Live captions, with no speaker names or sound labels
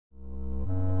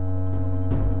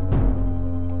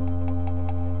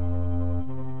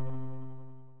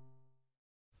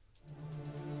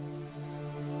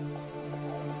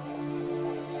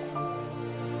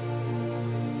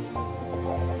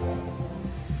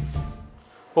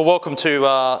Well, welcome to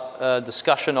our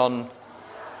discussion on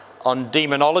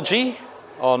demonology,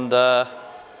 on the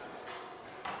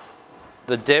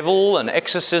devil and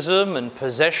exorcism and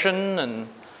possession and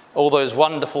all those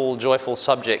wonderful, joyful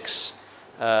subjects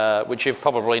which you've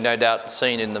probably no doubt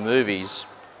seen in the movies.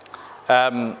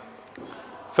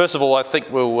 First of all, I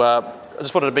think I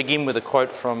just wanted to begin with a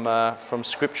quote from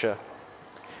Scripture.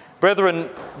 "Brethren,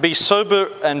 be sober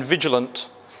and vigilant.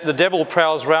 The devil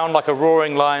prowls round like a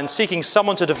roaring lion, seeking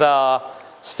someone to devour.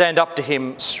 Stand up to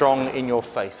him, strong in your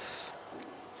faith."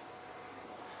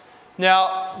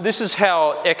 Now, this is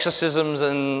how exorcisms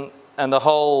and the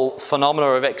whole phenomena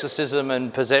of exorcism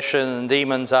and possession and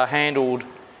demons are handled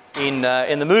in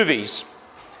the movies.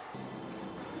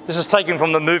 This is taken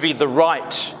from the movie The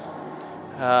Rite,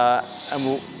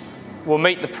 and we'll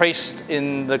meet the priest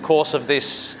in the course of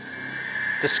this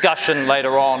discussion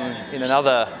later on in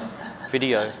another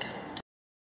video.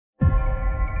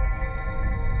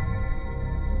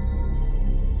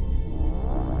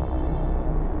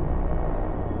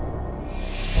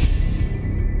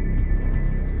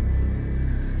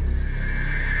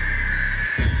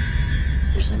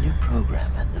 There's a new program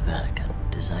at the Vatican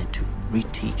designed to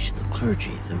reteach the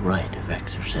clergy the rite of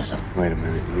exorcism. Wait a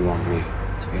minute, you want me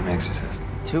to be an exorcist?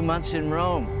 2 months in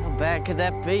Rome. How bad could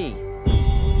that be?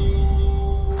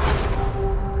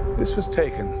 This was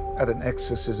taken at an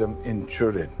exorcism in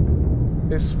Turin.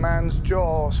 This man's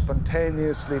jaw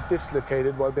spontaneously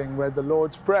dislocated while being read the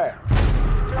Lord's Prayer.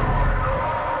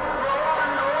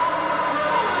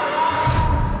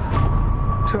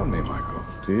 Tell me, Michael,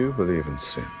 do you believe in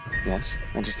sin? Yes,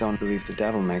 I just don't believe the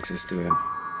devil makes us do it.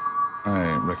 I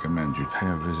recommend you pay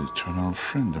a visit to an old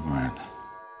friend of mine.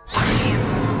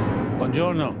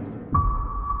 Buongiorno.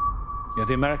 You're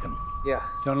the American? Yeah.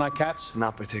 Don't like cats?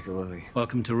 Not particularly.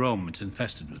 Welcome to Rome. It's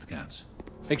infested with cats.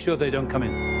 Make sure they don't come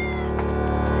in.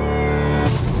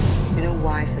 Do you know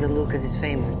why Father Lucas is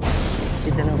famous?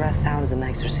 He's done over 1,000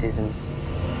 exorcisms.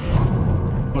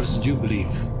 What is it you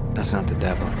believe? That's not the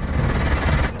devil.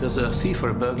 Does a thief or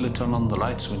a burglar turn on the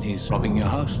lights when he's robbing your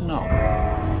house? No.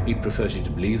 He prefers you to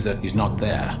believe that he's not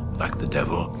there, like the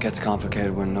devil. It gets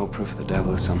complicated when no proof of the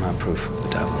devil is somehow proof of the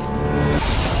devil.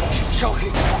 She's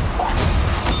choking.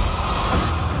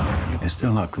 You're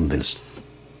still not convinced.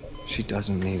 She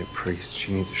doesn't need a priest.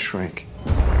 She needs a shrink.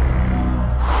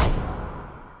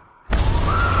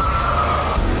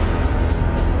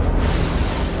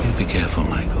 You be careful,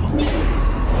 Michael.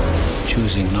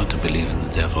 Choosing not to believe in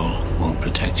the devil won't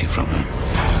protect you from him.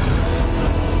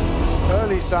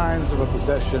 Early signs of a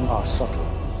possession are subtle.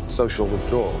 Social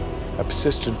withdrawal, a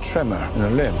persistent tremor in a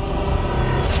limb.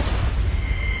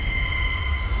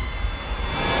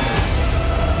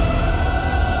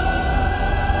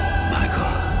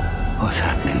 What's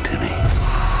happening to me?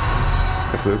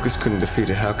 If Lucas couldn't defeat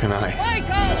it, how can I?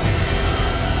 Michael!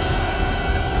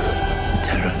 The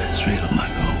terror is real,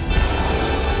 Michael.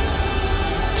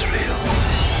 It's real.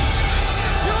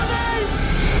 Your name!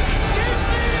 Give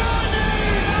me your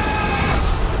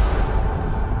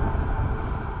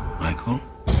name! Michael?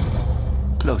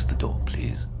 Close the door,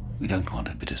 please. We don't want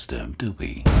to be disturbed, do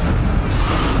we?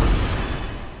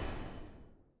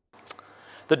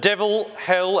 The devil,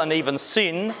 hell, and even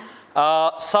sin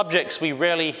are subjects we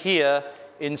rarely hear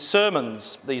in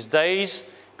sermons these days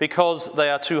because they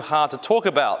are too hard to talk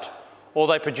about, or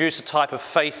they produce a type of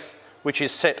faith which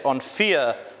is set on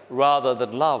fear rather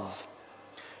than love.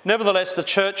 Nevertheless, the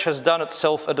Church has done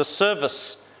itself a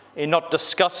disservice in not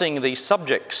discussing these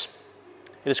subjects.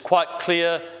 It is quite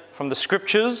clear from the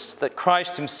Scriptures that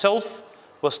Christ himself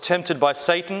was tempted by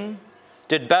Satan,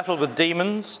 did battle with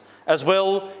demons. As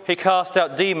well, he cast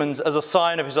out demons as a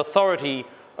sign of his authority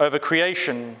over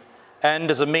creation and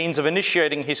as a means of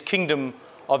initiating his kingdom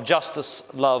of justice,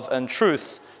 love, and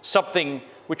truth, something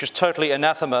which was totally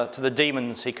anathema to the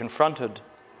demons he confronted.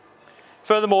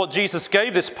 Furthermore, Jesus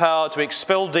gave this power to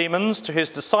expel demons to his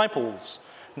disciples.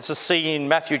 This is seen in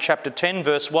Matthew chapter 10,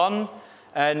 verse 1,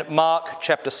 and Mark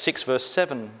chapter 6, verse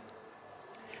 7.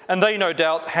 And they, no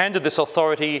doubt, handed this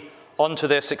authority on to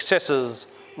their successors,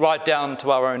 right down to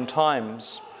our own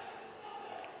times.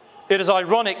 It is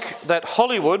ironic that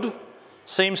Hollywood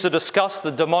seems to discuss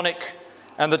the demonic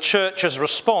and the Church's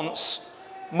response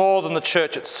more than the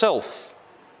Church itself.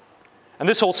 And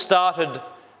this all started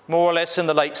more or less in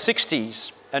the late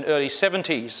 60s and early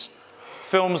 70s.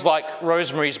 Films like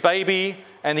Rosemary's Baby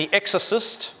and The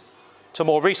Exorcist, to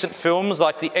more recent films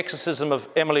like The Exorcism of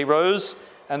Emily Rose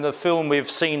and the film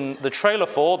we've seen the trailer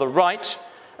for, The Rite,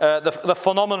 the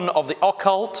phenomenon of the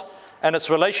occult and its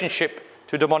relationship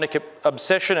to demonic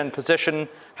obsession and possession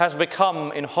has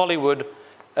become, in Hollywood,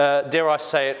 dare I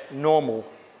say it, normal.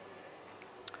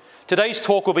 Today's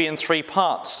talk will be in three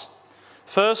parts.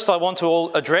 First, I want to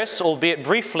address, albeit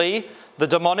briefly, the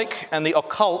demonic and the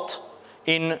occult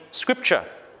in Scripture.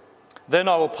 Then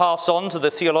I will pass on to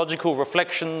the theological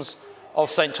reflections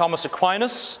of St. Thomas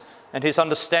Aquinas and his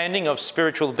understanding of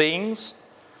spiritual beings.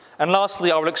 And lastly,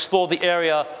 I will explore the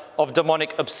area of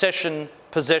demonic obsession,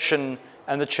 possession,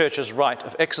 and the Church's rite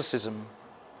of exorcism.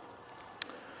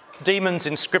 Demons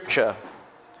in Scripture.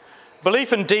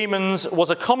 Belief in demons was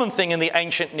a common thing in the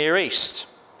ancient Near East.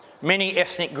 Many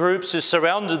ethnic groups who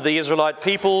surrounded the Israelite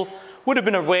people would have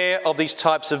been aware of these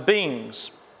types of beings.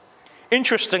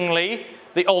 Interestingly,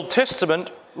 the Old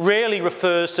Testament rarely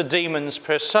refers to demons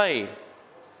per se.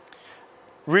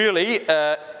 Really,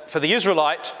 for the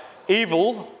Israelite,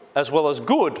 evil as well as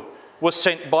good was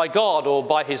sent by God or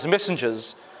by his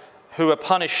messengers, who were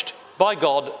punished by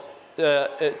God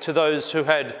to those who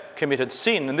had committed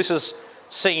sin. And this is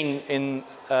seen in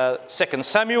 2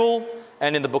 Samuel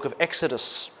and in the book of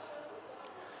Exodus.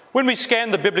 When we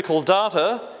scan the biblical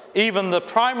data, even the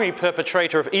primary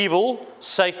perpetrator of evil,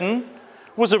 Satan,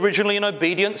 was originally an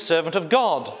obedient servant of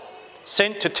God,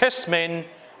 sent to test men,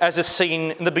 as is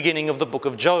seen in the beginning of the book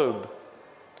of Job.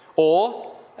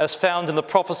 Or, as found in the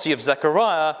prophecy of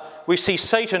Zechariah, we see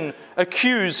Satan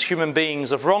accuse human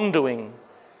beings of wrongdoing.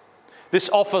 This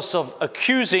office of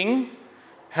accusing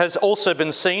has also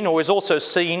been seen, or is also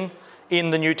seen,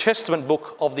 in the New Testament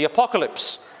book of the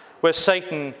Apocalypse, where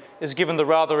Satan is given the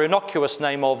rather innocuous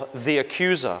name of the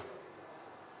accuser.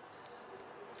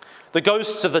 The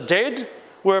ghosts of the dead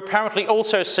were apparently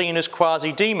also seen as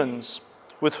quasi-demons,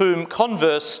 with whom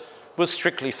converse was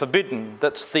strictly forbidden.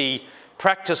 That's the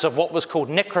practice of what was called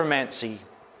necromancy.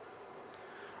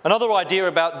 Another idea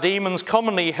about demons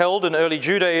commonly held in early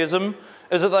Judaism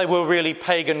is that they were really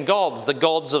pagan gods, the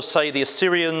gods of, say, the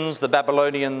Assyrians, the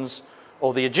Babylonians,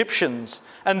 or the Egyptians,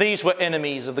 and these were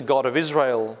enemies of the God of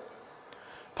Israel.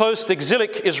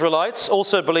 Post-exilic Israelites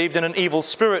also believed in an evil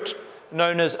spirit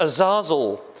known as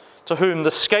Azazel, to whom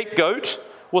the scapegoat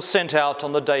was sent out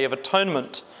on the Day of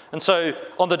Atonement. And so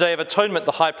on the Day of Atonement,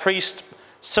 the high priest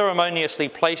ceremoniously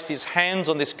placed his hands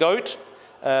on this goat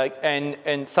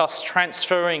and thus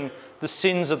transferring the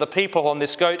sins of the people on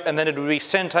this goat, and then it would be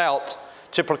sent out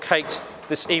to placate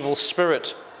this evil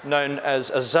spirit known as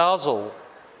Azazel.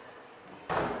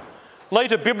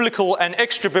 Later biblical and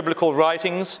extra-biblical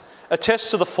writings attest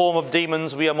to the form of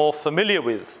demons we are more familiar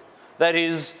with. That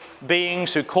is,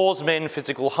 beings who cause men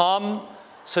physical harm,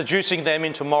 seducing them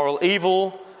into moral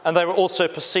evil, and they were also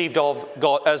perceived of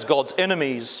God as God's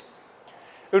enemies.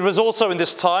 It was also in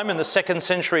this time, in the 2nd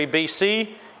century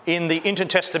BC, in the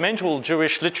intertestamental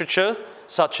Jewish literature,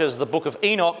 such as the Book of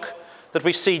Enoch, that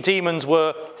we see demons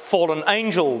were fallen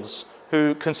angels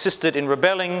who consisted in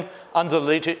rebelling under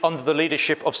the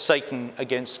leadership of Satan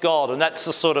against God. And that's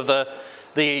the sort of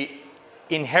the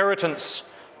inheritance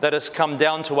that has come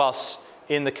down to us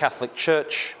in the Catholic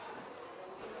Church.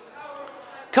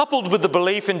 Coupled with the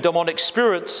belief in demonic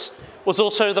spirits was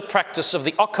also the practice of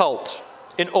the occult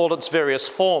in all its various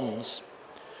forms.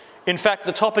 In fact,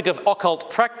 the topic of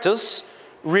occult practice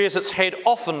rears its head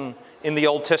often in the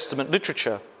Old Testament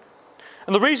literature.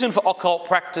 And the reason for occult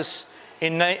practice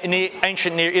in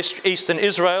ancient Near Eastern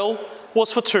Israel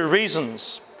was for two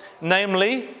reasons.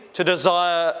 Namely, to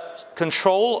desire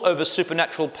control over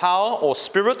supernatural power or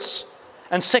spirits,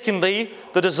 and secondly,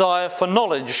 the desire for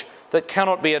knowledge that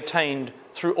cannot be attained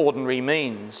through ordinary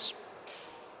means.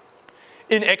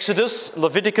 In Exodus,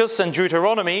 Leviticus, and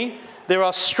Deuteronomy, there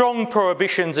are strong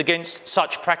prohibitions against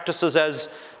such practices as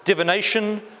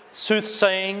divination,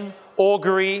 soothsaying,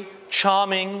 augury,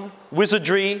 charming,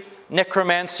 wizardry,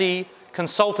 necromancy,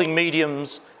 consulting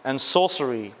mediums, and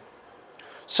sorcery.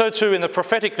 So too in the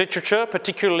prophetic literature,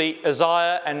 particularly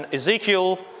Isaiah and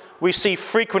Ezekiel, we see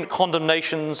frequent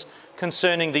condemnations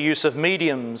concerning the use of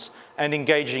mediums and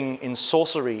engaging in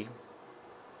sorcery.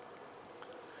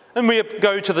 And we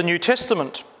go to the New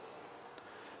Testament.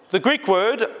 The Greek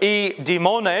word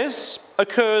daimones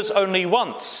occurs only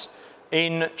once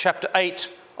in chapter 8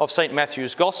 of St.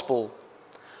 Matthew's Gospel.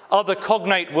 Other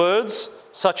cognate words,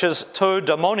 such as to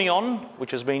daimonion,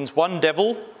 which means one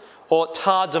devil, or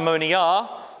ta daimonia,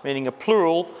 meaning a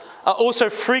plural, are also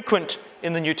frequent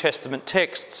in the New Testament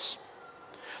texts.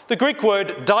 The Greek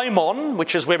word daimon,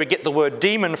 which is where we get the word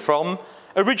demon from,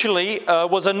 originally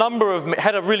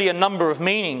had really a number of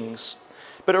meanings,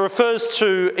 but it refers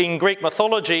to, in Greek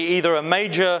mythology, either a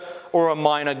major or a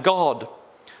minor god.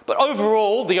 But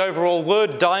overall, the overall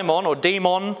word daimon or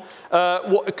demon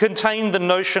contained the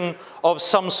notion of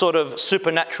some sort of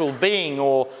supernatural being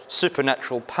or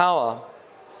supernatural power.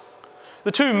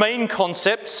 The two main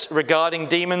concepts regarding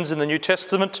demons in the New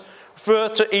Testament refer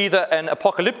to either an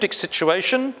apocalyptic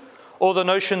situation or the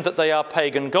notion that they are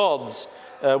pagan gods,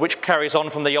 which carries on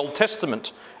from the Old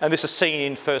Testament, and this is seen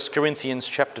in 1 Corinthians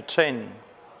chapter 10.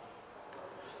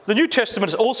 The New Testament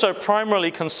is also primarily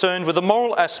concerned with the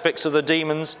moral aspects of the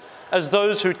demons as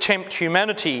those who tempt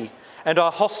humanity and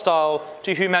are hostile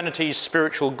to humanity's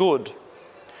spiritual good.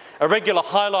 A regular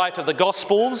highlight of the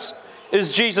Gospels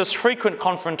is Jesus' frequent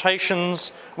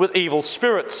confrontations with evil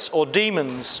spirits or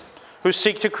demons who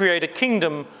seek to create a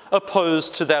kingdom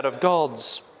opposed to that of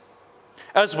God's.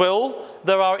 As well,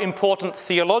 there are important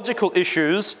theological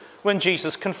issues when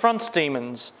Jesus confronts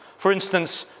demons. For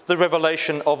instance, the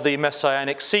revelation of the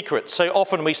messianic secret. So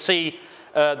often we see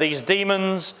these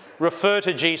demons refer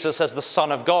to Jesus as the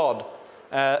Son of God,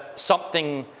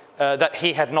 something that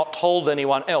he had not told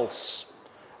anyone else.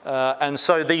 And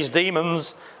so these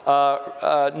demons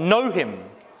know him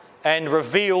and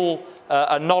reveal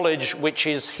a knowledge which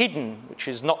is hidden, which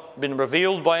has not been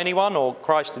revealed by anyone or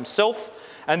Christ himself.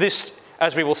 And this,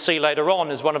 as we will see later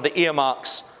on, is one of the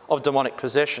earmarks of demonic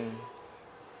possession.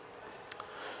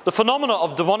 The phenomena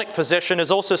of demonic possession is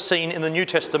also seen in the New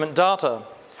Testament data.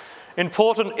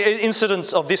 Important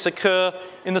incidents of this occur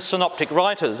in the synoptic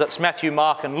writers, that's Matthew,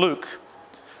 Mark and Luke,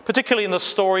 particularly in the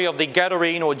story of the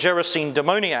Gadarene or Gerasene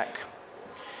demoniac.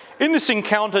 In this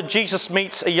encounter, Jesus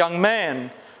meets a young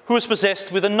man who is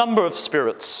possessed with a number of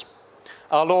spirits.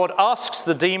 Our Lord asks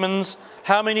the demons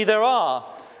how many there are,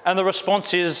 and the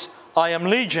response is, "I am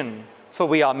legion, for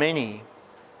we are many."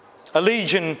 A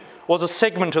legion was a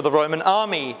segment of the Roman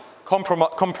army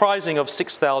comprising of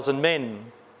 6,000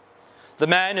 men. The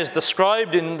man is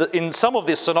described in some of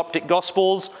the synoptic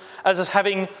gospels as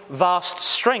having vast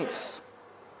strength.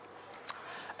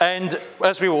 And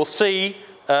as we will see,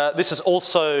 this is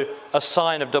also a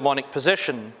sign of demonic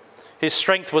possession. His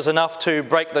strength was enough to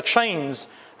break the chains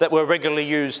that were regularly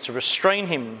used to restrain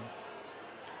him.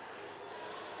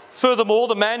 Furthermore,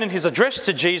 the man in his address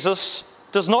to Jesus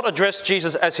does not address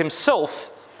Jesus as himself,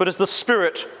 but as the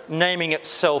spirit naming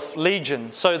itself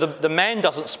legion. So the man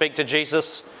doesn't speak to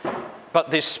Jesus, but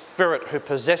this spirit who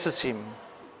possesses him.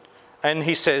 And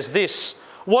he says this,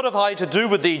 "What have I to do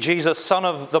with thee, Jesus, Son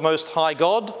of the Most High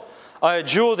God? I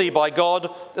adjure thee by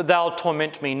God that thou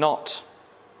torment me not."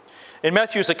 In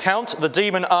Matthew's account, the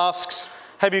demon asks,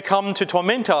 "Have you come to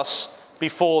torment us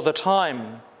before the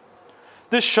time?"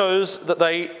 This shows that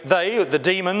they, the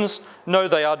demons, know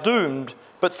they are doomed,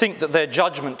 but think that their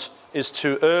judgment is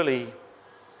too early.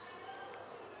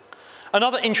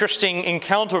 Another interesting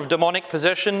encounter of demonic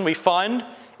possession we find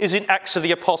is in Acts of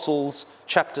the Apostles,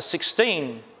 chapter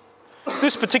 16.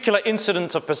 This particular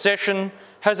incident of possession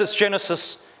has its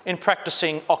genesis in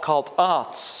practicing occult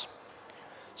arts.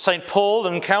 St. Paul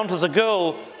encounters a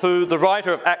girl who, the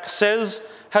writer of Acts says,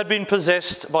 had been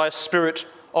possessed by a spirit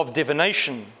of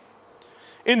divination.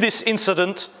 In this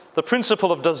incident, the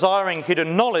principle of desiring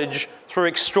hidden knowledge through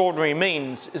extraordinary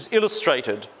means is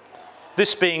illustrated,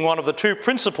 this being one of the two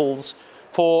principles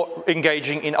for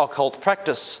engaging in occult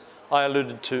practice I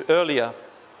alluded to earlier.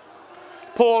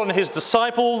 Paul and his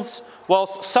disciples,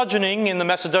 whilst sojourning in the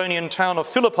Macedonian town of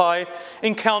Philippi,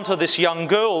 encounter this young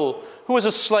girl who is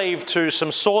a slave to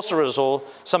some sorcerers or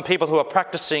some people who are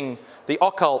practicing the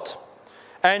occult.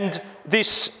 And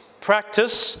this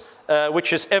practice,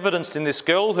 which is evidenced in this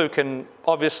girl who can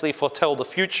obviously foretell the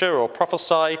future or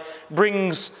prophesy,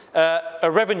 brings a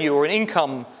revenue or an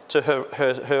income to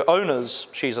her owners.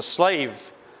 She's a slave.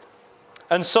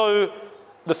 And so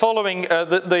the following,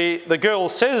 the girl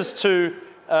says to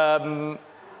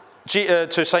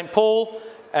St. Paul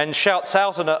and shouts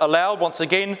out aloud once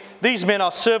again, "These men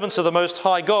are servants of the Most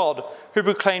High God who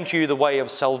proclaim to you the way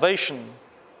of salvation."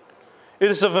 It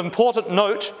is of important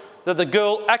note that the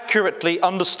girl accurately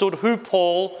understood who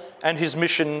Paul and his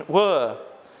mission were,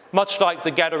 much like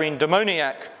the Gadarene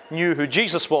demoniac knew who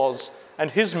Jesus was and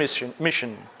his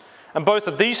mission. And both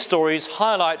of these stories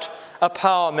highlight a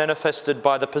power manifested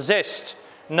by the possessed,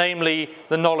 namely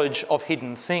the knowledge of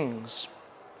hidden things.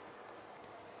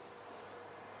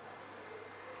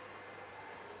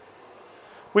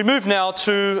 We move now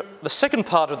to the second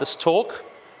part of this talk,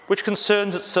 which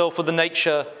concerns itself with the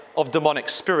nature of demonic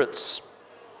spirits.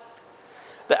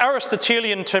 The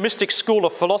Aristotelian Thomistic school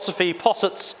of philosophy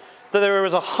posits that there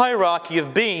is a hierarchy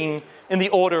of being in the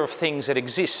order of things that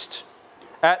exist.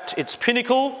 At its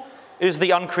pinnacle is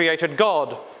the uncreated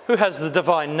God, who has the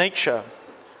divine nature,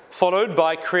 followed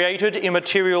by created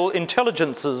immaterial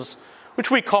intelligences,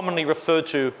 which we commonly refer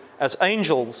to as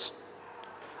angels.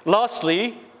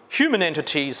 Lastly, human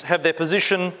entities have their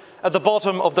position at the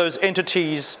bottom of those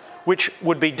entities which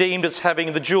would be deemed as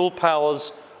having the dual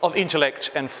powers of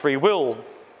intellect and free will.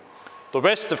 The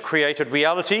rest of created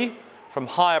reality, from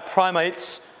higher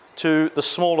primates to the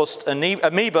smallest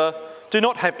amoeba, do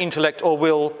not have intellect or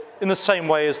will in the same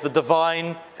way as the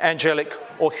divine, angelic,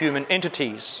 or human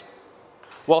entities.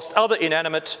 Whilst other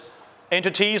inanimate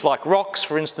entities, like rocks,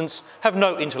 for instance, have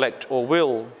no intellect or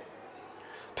will.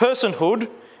 Personhood,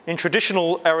 in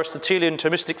traditional Aristotelian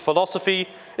Thomistic philosophy,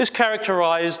 is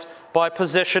characterized by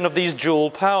possession of these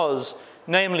dual powers,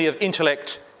 namely of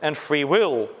intellect and free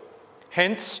will.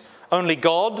 Hence, only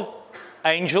God,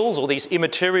 angels, or these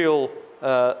immaterial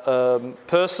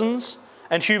persons,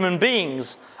 and human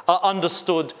beings are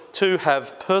understood to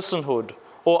have personhood,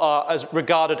 or are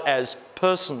regarded as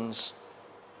persons.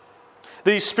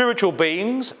 These spiritual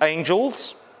beings,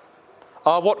 angels,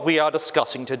 are what we are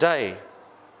discussing today.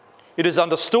 It is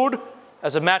understood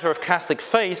as a matter of Catholic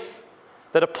faith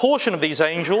that a portion of these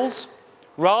angels,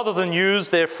 rather than use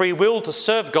their free will to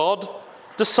serve God,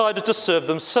 decided to serve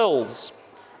themselves,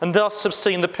 and thus have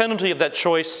seen the penalty of that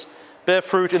choice bear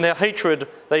fruit in their hatred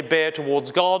they bear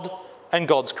towards God and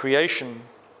God's creation.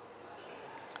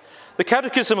 The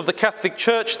Catechism of the Catholic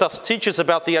Church thus teaches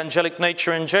about the angelic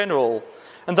nature in general,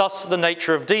 and thus the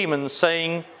nature of demons,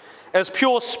 saying, as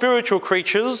pure spiritual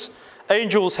creatures,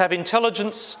 angels have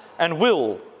intelligence and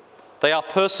will. They are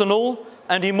personal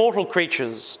and immortal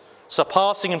creatures,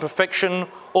 surpassing in perfection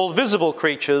all visible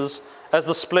creatures, as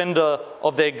the splendour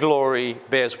of their glory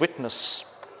bears witness.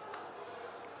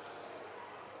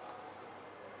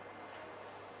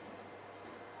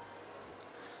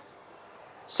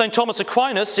 St. Thomas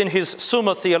Aquinas, in his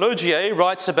Summa Theologiae,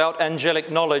 writes about angelic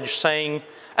knowledge, saying,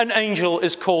 an angel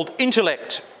is called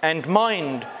intellect and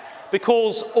mind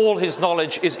because all his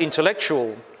knowledge is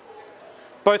intellectual.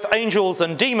 Both angels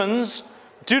and demons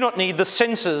do not need the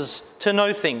senses to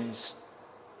know things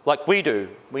like we do.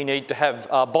 We need to have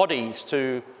our bodies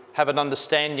to have an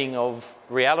understanding of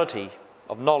reality,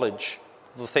 of knowledge,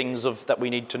 the things that we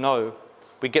need to know.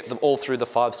 We get them all through the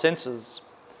five senses.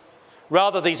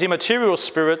 Rather, these immaterial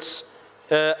spirits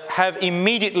have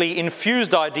immediately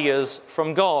infused ideas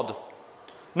from God.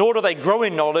 Nor do they grow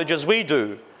in knowledge as we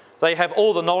do. They have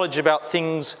all the knowledge about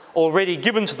things already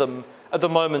given to them at the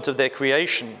moment of their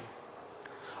creation.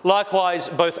 Likewise,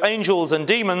 both angels and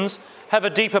demons have a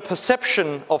deeper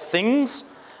perception of things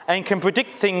and can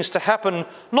predict things to happen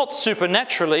not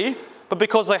supernaturally, but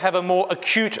because they have a more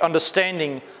acute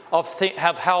understanding of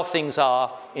how things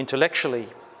are intellectually.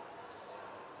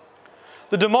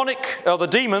 The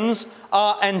demons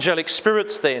are angelic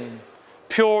spirits then,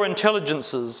 pure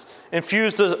intelligences,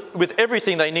 infused with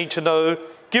everything they need to know,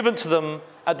 given to them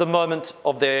at the moment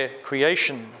of their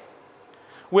creation.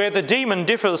 Where the demon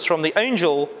differs from the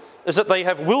angel is that they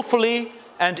have willfully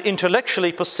and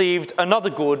intellectually perceived another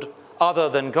good other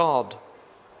than God.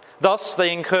 Thus,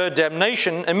 they incur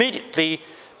damnation immediately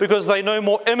because they know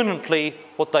more eminently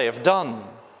what they have done.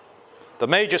 The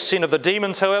major sin of the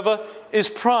demons, however, is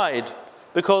pride,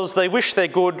 because they wish their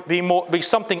good be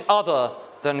something other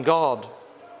than God.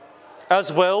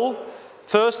 As well,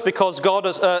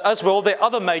 their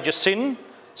other major sin,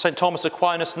 St. Thomas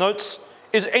Aquinas notes,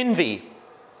 is envy.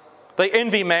 They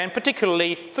envy man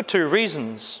particularly for two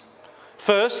reasons.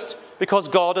 First, because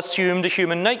God assumed a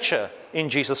human nature in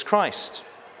Jesus Christ.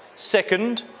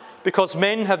 Second, because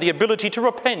men have the ability to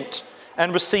repent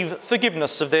and receive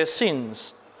forgiveness of their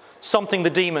sins, something the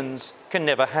demons can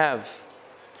never have.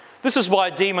 This is why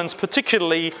demons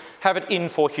particularly have it in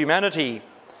for humanity,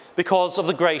 because of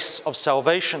the grace of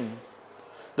salvation.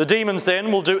 The demons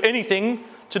then will do anything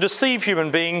to deceive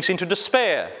human beings into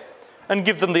despair and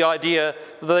give them the idea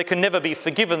that they can never be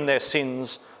forgiven their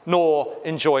sins nor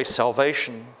enjoy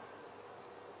salvation.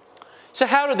 So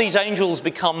how did these angels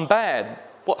become bad?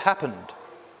 What happened?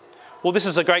 Well, this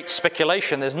is a great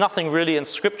speculation. There's nothing really in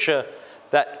Scripture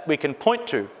that we can point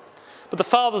to. But the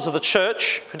fathers of the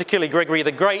church, particularly Gregory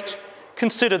the Great,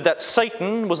 considered that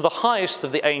Satan was the highest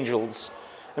of the angels,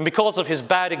 and because of his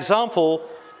bad example,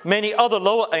 many other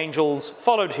lower angels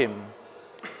followed him.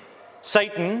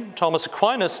 Satan, Thomas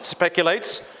Aquinas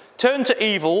speculates, turned to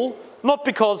evil not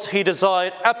because he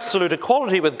desired absolute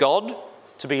equality with God,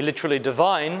 to be literally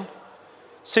divine,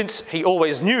 since he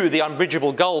always knew the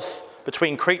unbridgeable gulf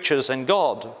between creatures and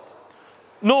God.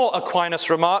 Nor, Aquinas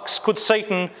remarks, could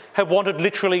Satan have wanted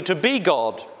literally to be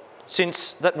God,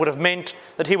 since that would have meant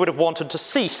that he would have wanted to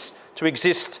cease to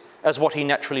exist as what he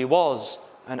naturally was,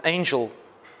 an angel.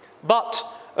 But,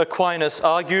 Aquinas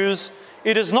argues,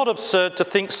 it is not absurd to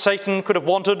think Satan could have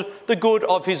wanted the good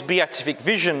of his beatific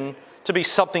vision to be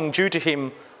something due to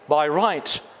him by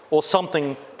right, or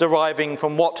something deriving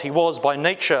from what he was by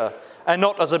nature, and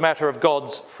not as a matter of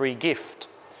God's free gift.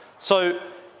 So,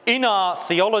 in our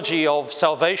theology of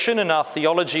salvation, in our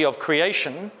theology of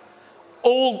creation,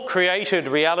 all created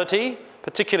reality,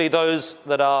 particularly those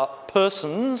that are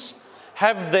persons,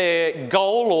 have their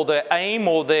goal or their aim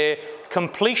or their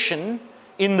completion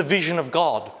in the vision of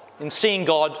God, in seeing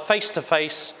God face to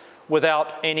face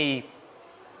without any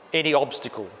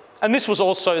obstacle. And this was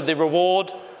also the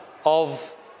reward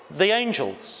of the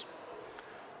angels.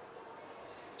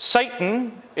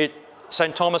 Satan,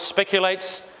 St. Thomas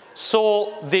speculates,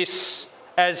 saw this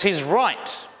as his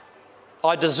right.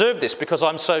 I deserve this because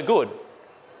I'm so good.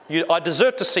 I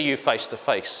deserve to see you face to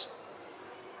face.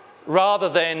 Rather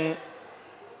than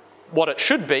what it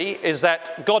should be is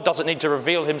that God doesn't need to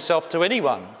reveal himself to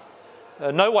anyone.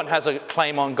 No one has a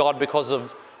claim on God because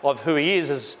of who he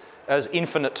is as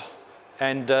infinite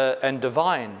and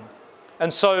divine.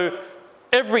 And so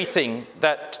everything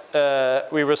that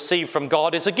we receive from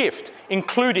God is a gift,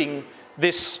 including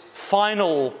this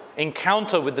final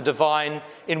encounter with the divine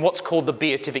in what's called the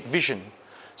beatific vision.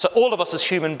 So all of us as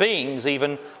human beings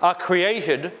even are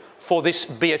created for this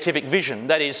beatific vision,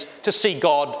 that is, to see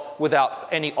God without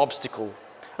any obstacle.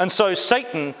 And so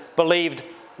Satan believed,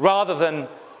 rather than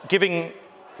being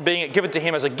given to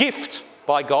him as a gift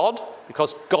by God,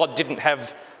 because God didn't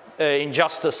have in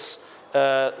justice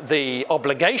the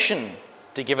obligation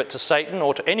to give it to Satan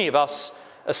or to any of us,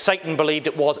 Satan believed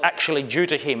it was actually due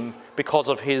to him because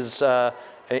of his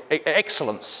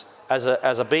excellence as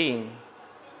a being.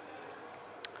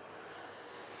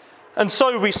 And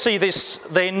so we see this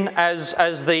then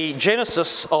as the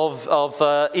genesis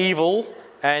of evil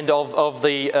and of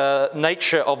the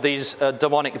nature of these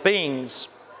demonic beings.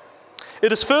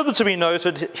 It is further to be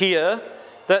noted here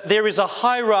that there is a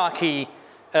hierarchy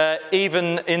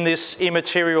even in this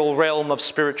immaterial realm of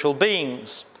spiritual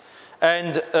beings.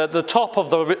 And the top of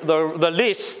the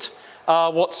list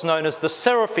are what's known as the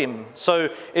seraphim. So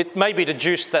it may be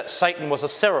deduced that Satan was a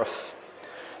seraph.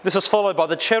 This is followed by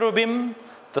the cherubim,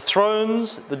 the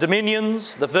thrones, the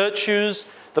dominions, the virtues,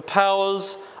 the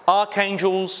powers,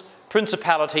 archangels,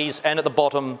 principalities, and at the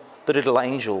bottom, the little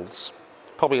angels.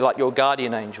 Probably like your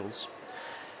guardian angels.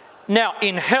 Now,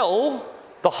 in hell,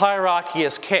 the hierarchy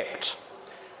is kept.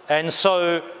 And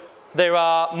so there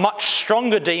are much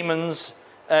stronger demons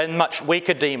and much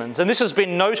weaker demons. And this has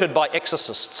been noted by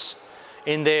exorcists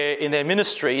in their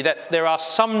ministry, that there are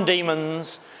some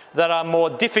demons that are more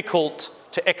difficult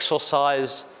to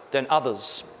exorcise than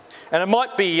others. And it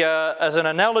might be, as an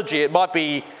analogy, it might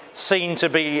be seen to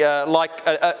be like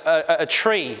a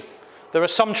tree. There are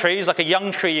some trees, like a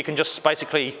young tree, you can just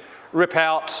basically rip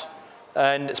out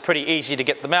and it's pretty easy to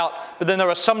get them out. But then there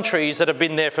are some trees that have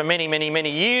been there for many, many, many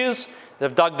years.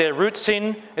 They've dug their roots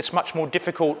in. It's much more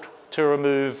difficult to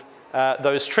remove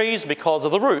those trees because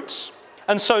of the roots.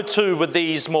 And so too with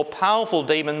these more powerful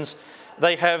demons,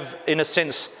 they have, in a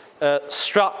sense,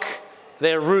 struck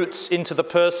their roots into the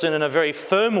person in a very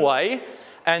firm way,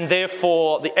 and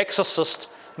therefore the exorcist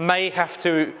may have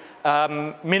to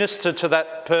minister to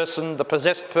that person, the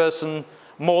possessed person,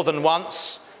 more than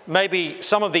once. Maybe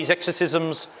some of these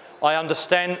exorcisms, I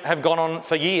understand, have gone on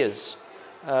for years.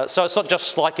 So it's not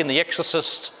just like in The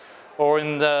Exorcist or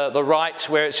in the Rite,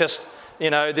 where it's just,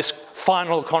 this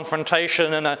final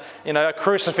confrontation and a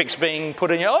crucifix being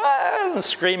put in your, and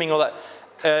screaming, all that.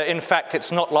 In fact,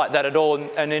 it's not like that at all.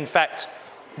 And in fact,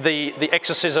 the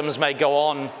exorcisms may go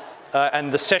on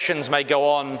and the sessions may go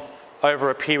on over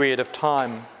a period of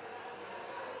time.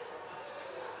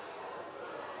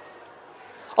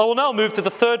 I will now move to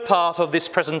the third part of this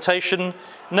presentation,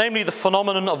 namely the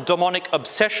phenomenon of demonic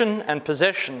obsession and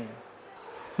possession.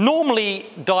 Normally,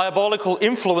 diabolical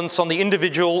influence on the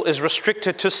individual is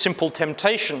restricted to simple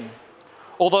temptation,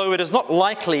 although it is not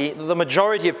likely that the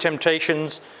majority of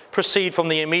temptations proceed from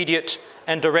the immediate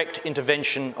and direct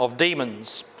intervention of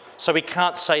demons. So we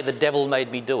can't say the devil made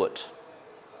me do it,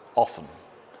 often.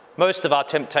 Most of our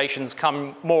temptations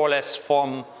come more or less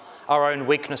from our own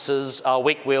weaknesses, our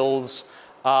weak wills,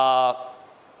 our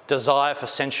desire for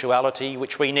sensuality,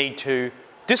 which we need to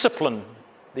discipline.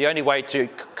 The only way to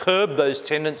curb those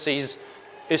tendencies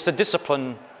is to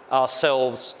discipline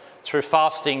ourselves through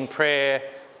fasting, prayer,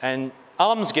 and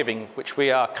almsgiving, which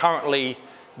we are currently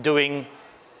doing,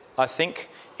 I think,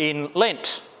 in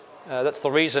Lent. That's the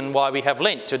reason why we have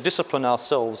Lent, to discipline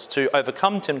ourselves, to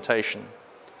overcome temptation.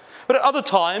 But at other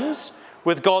times,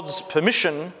 with God's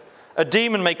permission, a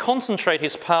demon may concentrate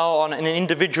his power on an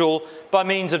individual by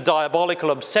means of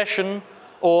diabolical obsession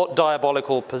or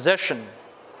diabolical possession.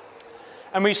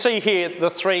 And we see here the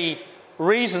three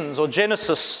reasons or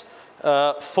genesis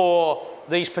for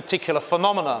these particular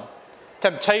phenomena.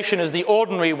 Temptation is the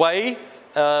ordinary way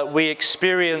we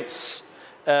experience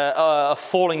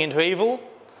falling into evil.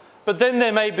 But then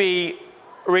there may be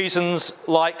reasons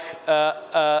like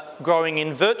growing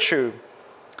in virtue.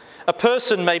 A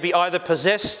person may be either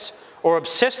possessed or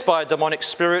obsessed by a demonic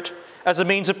spirit as a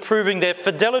means of proving their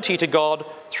fidelity to God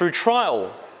through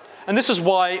trial. And this is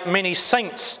why many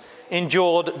saints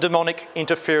endured demonic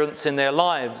interference in their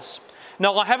lives.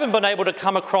 Now, I haven't been able to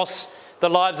come across the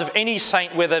lives of any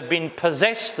saint where they've been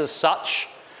possessed as such,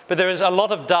 but there is a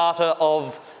lot of data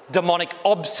of demonic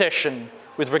obsession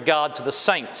with regard to the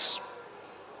saints.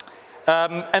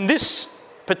 And this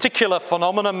particular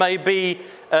phenomena may be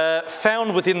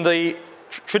found within the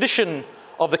tradition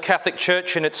of the Catholic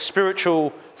Church and its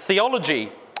spiritual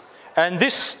theology. And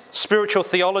this spiritual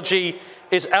theology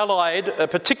is allied,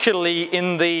 particularly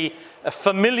in the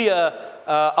familiar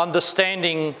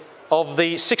understanding of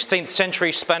the 16th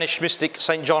century Spanish mystic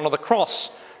St. John of the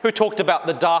Cross, who talked about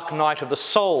the dark night of the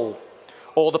soul,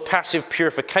 or the passive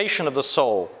purification of the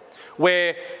soul,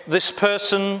 where this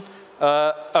person,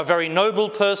 a very noble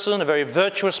person, a very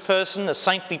virtuous person, a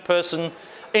saintly person,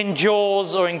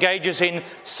 endures or engages in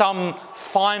some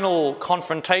final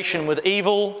confrontation with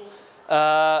evil,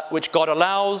 which God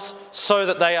allows, so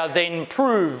that they are then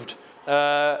proved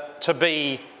to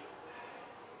be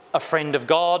a friend of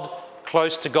God,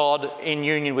 close to God, in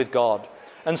union with God.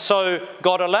 And so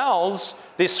God allows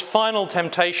this final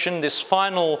temptation, this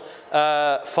final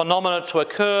phenomena to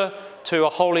occur to a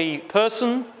holy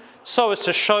person, so as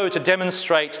to show, to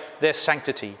demonstrate their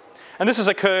sanctity. And this has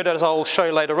occurred, as I'll show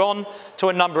later on, to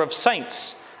a number of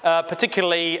saints.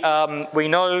 Particularly, we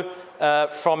know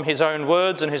from his own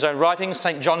words and his own writings,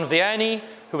 St. John Vianney,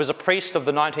 who was a priest of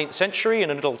the 19th century in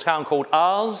a little town called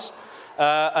Ars.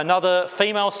 Another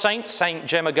female saint, St.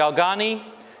 Gemma Galgani,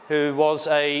 who was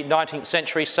a 19th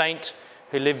century saint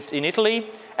who lived in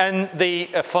Italy. And the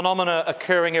phenomena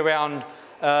occurring around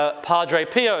Padre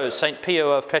Pio, St.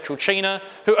 Pio of Pietrelcina,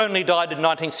 who only died in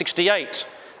 1968.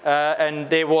 And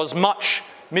there was much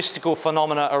mystical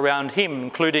phenomena around him,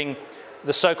 including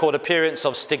the so-called appearance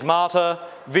of stigmata,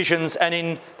 visions, and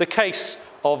in the case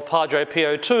of Padre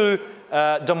Pio II,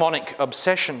 demonic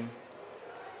obsession.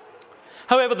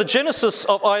 However, the genesis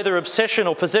of either obsession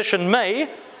or possession may,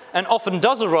 and often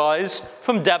does, arise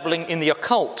from dabbling in the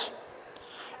occult.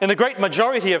 In the great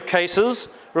majority of cases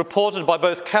reported by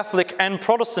both Catholic and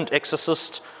Protestant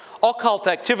exorcists, occult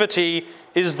activity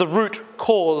is the root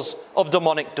cause of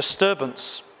demonic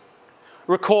disturbance.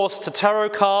 Recourse to tarot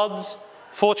cards,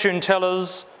 fortune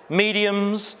tellers,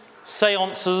 mediums,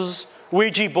 seances,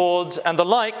 Ouija boards, and the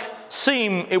like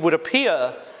seem, it would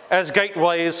appear, as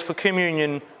gateways for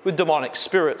communion with demonic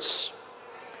spirits.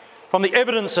 From the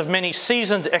evidence of many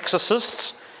seasoned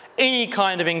exorcists, any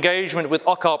kind of engagement with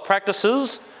occult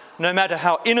practices, no matter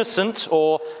how innocent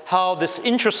or how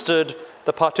disinterested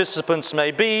the participants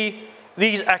may be,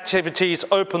 these activities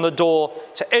open the door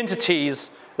to entities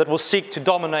that will seek to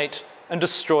dominate and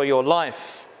destroy your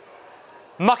life.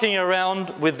 Mucking around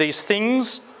with these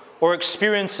things or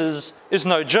experiences is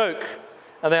no joke,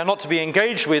 and they are not to be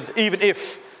engaged with, even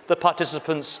if the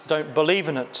participants don't believe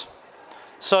in it.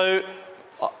 So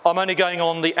I'm only going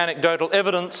on the anecdotal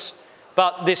evidence,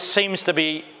 but this seems to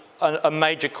be a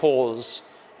major cause,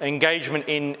 engagement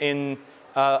in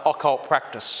occult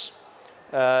practice.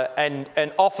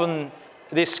 And often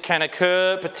this can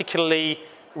occur, particularly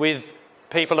with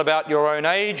people about your own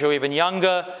age or even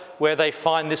younger, where they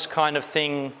find this kind of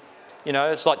thing, you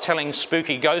know, it's like telling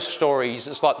spooky ghost stories.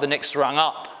 It's like the next rung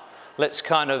up. Let's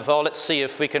let's see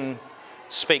if we can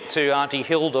speak to Auntie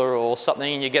Hilda or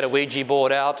something, and you get a Ouija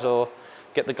board out or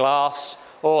get the glass.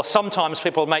 Or sometimes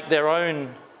people make their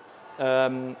own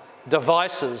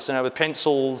devices, you know, with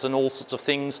pencils and all sorts of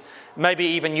things. Maybe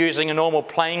even using a normal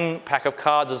playing pack of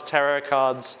cards as tarot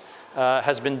cards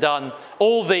has been done.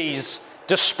 All these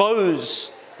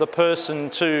dispose the person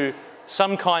to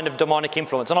some kind of demonic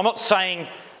influence. And I'm not saying,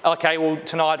 okay, well,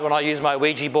 tonight when I use my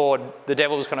Ouija board, the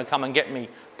devil's going to come and get me.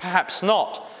 Perhaps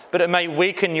not. But it may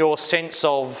weaken your sense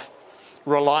of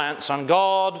reliance on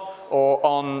God or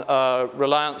on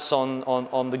reliance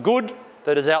on the good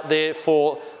that is out there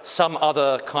for some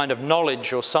other kind of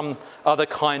knowledge or some other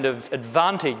kind of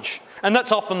advantage. And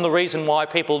that's often the reason why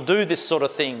people do this sort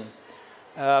of thing.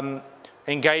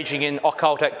 Engaging in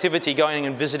occult activity, going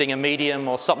and visiting a medium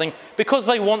or something, because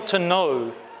they want to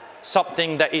know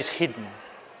something that is hidden,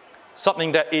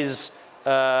 something that is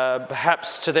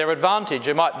perhaps to their advantage.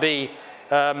 It might be,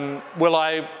 will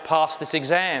I pass this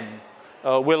exam?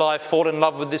 Will I fall in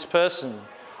love with this person?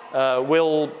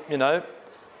 Will, you know,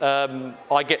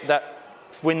 I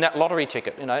win that lottery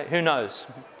ticket? You know, who knows?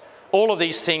 All of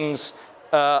these things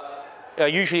are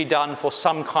usually done for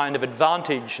some kind of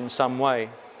advantage in some way.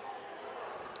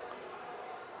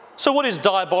 So what is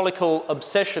diabolical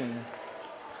obsession?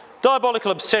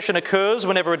 Diabolical obsession occurs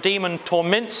whenever a demon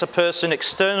torments a person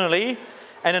externally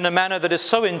and in a manner that is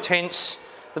so intense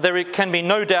that there can be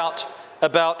no doubt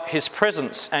about his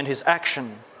presence and his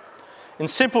action. In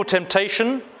simple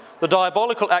temptation, the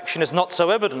diabolical action is not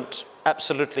so evident,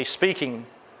 absolutely speaking.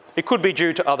 It could be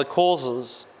due to other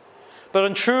causes. But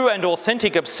in true and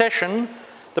authentic obsession,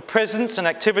 the presence and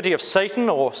activity of Satan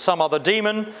or some other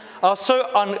demon are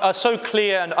so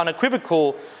clear and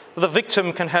unequivocal that the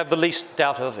victim can have the least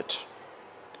doubt of it.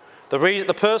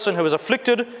 The person who is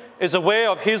afflicted is aware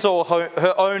of his or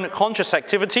her own conscious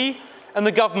activity and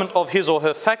the government of his or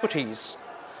her faculties,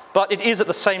 but it is at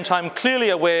the same time clearly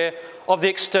aware of the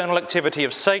external activity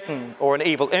of Satan or an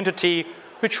evil entity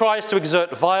who tries to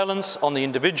exert violence on the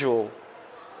individual.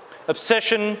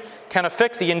 Obsession can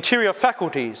affect the interior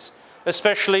faculties,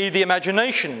 especially the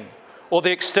imagination or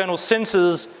the external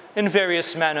senses in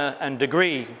various manner and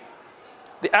degree.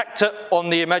 The actor on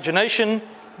the imagination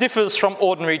differs from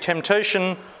ordinary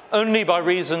temptation only by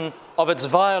reason of its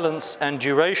violence and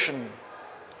duration.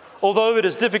 Although it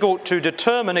is difficult to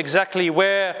determine exactly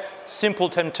where simple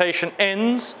temptation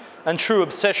ends and true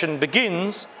obsession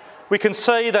begins, we can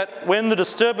say that when the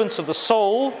disturbance of the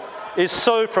soul is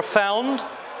so profound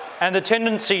and the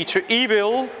tendency to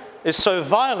evil is so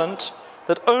violent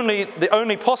that the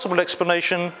only possible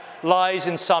explanation lies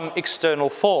in some external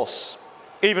force,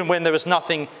 even when there is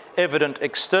nothing evident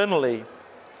externally.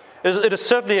 It is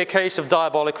certainly a case of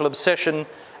diabolical obsession,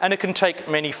 and it can take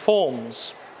many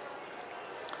forms.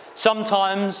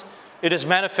 Sometimes it is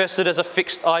manifested as a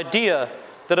fixed idea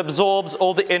that absorbs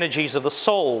all the energies of the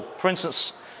soul. For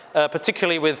instance,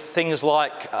 particularly with things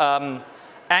like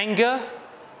anger,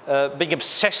 being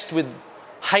obsessed with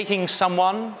hating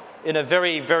someone in a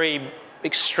very, very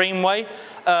extreme way.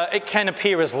 It can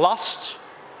appear as lust.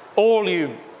 All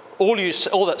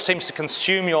that seems to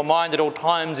consume your mind at all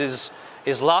times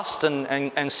is lust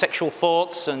and sexual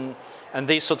thoughts and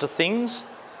these sorts of things.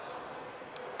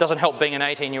 Doesn't help being an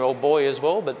 18-year-old boy as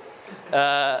well, but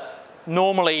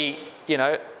normally,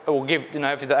 it will give,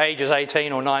 if the age is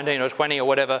 18 or 19 or 20 or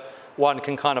whatever, one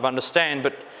can kind of understand.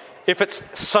 But if it's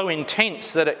so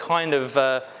intense that it kind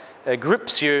of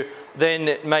grips you, then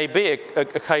it may be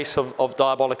a case of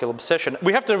diabolical obsession.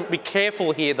 We have to be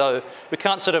careful here, though. We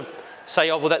can't sort of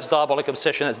say, oh, well, that's diabolic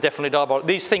obsession, that's definitely diabolic.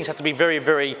 These things have to be very,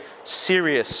 very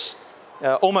serious,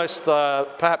 almost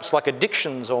perhaps like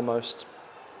addictions almost.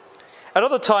 At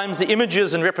other times, the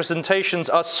images and representations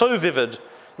are so vivid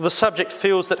that the subject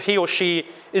feels that he or she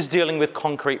is dealing with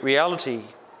concrete reality.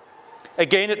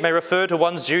 Again, it may refer to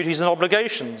one's duties and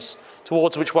obligations,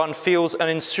 towards which one feels an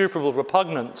insuperable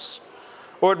repugnance.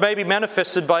 Or it may be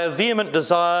manifested by a vehement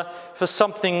desire for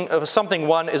something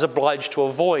one is obliged to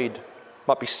avoid.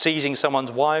 Might be seizing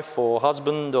someone's wife or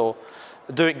husband, or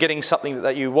getting something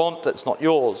that you want that's not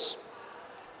yours.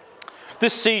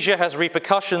 This seizure has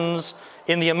repercussions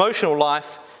in the emotional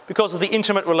life because of the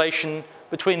intimate relation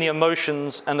between the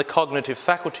emotions and the cognitive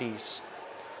faculties.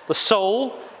 The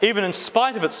soul, even in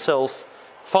spite of itself,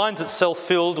 finds itself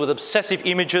filled with obsessive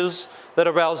images that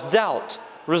arouse doubt,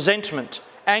 resentment,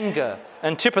 anger,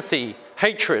 antipathy,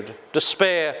 hatred,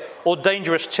 despair, or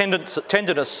dangerous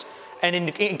tenderness and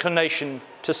inclination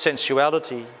to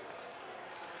sensuality.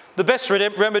 The best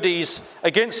remedies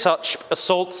against such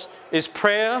assaults is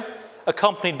prayer,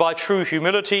 accompanied by true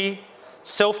humility,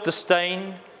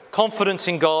 self-disdain, confidence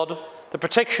in God, the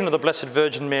protection of the Blessed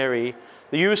Virgin Mary,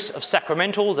 the use of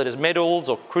sacramentals, that is medals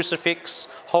or crucifix,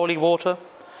 holy water,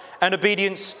 and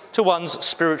obedience to one's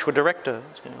spiritual director.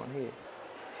 What's going on here?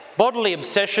 Bodily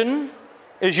obsession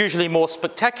is usually more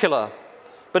spectacular,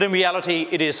 but in reality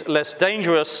it is less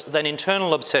dangerous than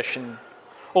internal obsession,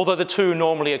 although the two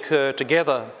normally occur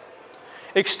together.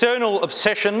 External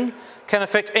obsession can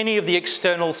affect any of the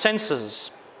external senses,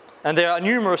 and there are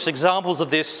numerous examples of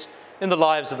this in the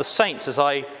lives of the saints, as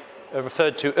I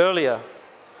referred to earlier.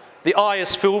 The eye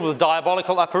is filled with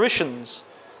diabolical apparitions.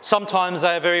 Sometimes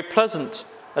they are very pleasant,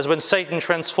 as when Satan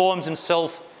transforms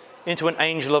himself into an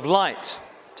angel of light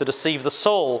to deceive the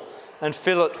soul and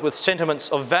fill it with sentiments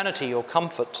of vanity or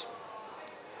comfort.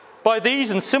 By these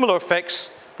and similar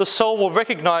effects, the soul will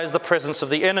recognize the presence of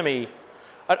the enemy.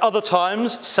 At other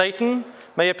times, Satan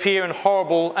may appear in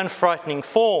horrible and frightening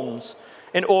forms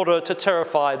in order to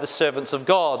terrify the servants of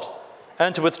God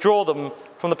and to withdraw them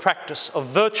from the practice of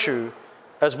virtue,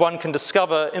 as one can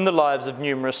discover in the lives of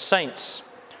numerous saints.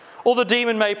 Or the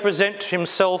demon may present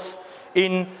himself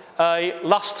in a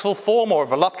lustful form or a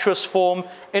voluptuous form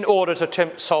in order to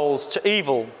tempt souls to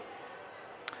evil.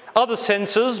 Other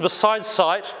senses besides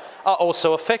sight are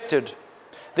also affected.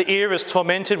 The ear is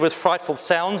tormented with frightful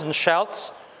sounds and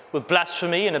shouts, with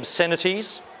blasphemy and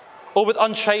obscenities, or with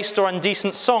unchaste or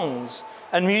indecent songs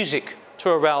and music to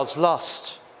arouse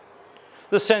lust.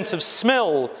 The sense of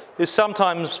smell is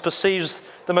sometimes perceives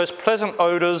the most pleasant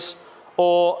odours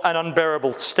or an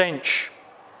unbearable stench.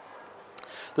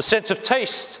 The sense of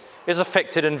taste is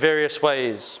affected in various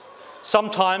ways.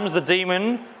 Sometimes the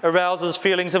demon arouses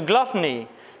feelings of gluttony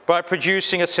by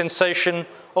producing a sensation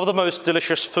of the most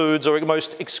delicious foods or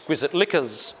most exquisite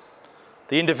liquors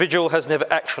the individual has never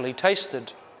actually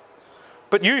tasted.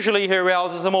 But usually he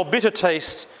arouses a more bitter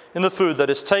taste in the food that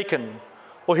is taken,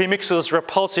 or he mixes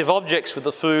repulsive objects with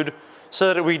the food so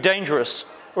that it will be dangerous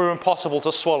or impossible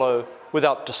to swallow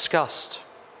without disgust.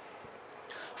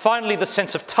 Finally, the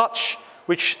sense of touch,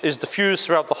 which is diffused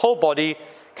throughout the whole body,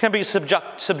 can be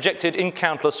subjected in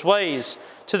countless ways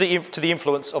to the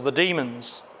influence of the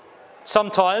demons.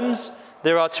 Sometimes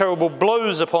there are terrible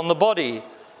blows upon the body.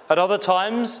 At other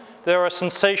times, there are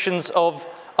sensations of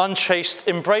unchaste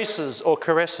embraces or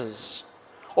caresses.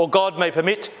 Or God may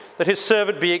permit that his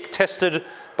servant be tested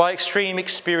by extreme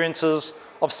experiences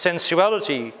of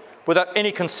sensuality without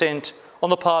any consent on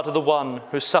the part of the one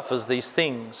who suffers these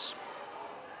things.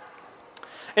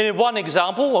 And one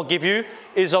example I'll give you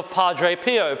is of Padre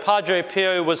Pio. Padre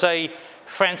Pio was a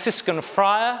Franciscan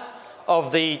friar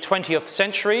of the 20th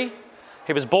century.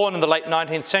 He was born in the late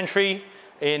 19th century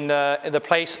in a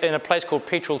place called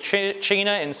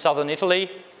Pietrelcina in southern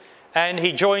Italy, and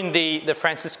he joined the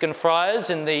Franciscan friars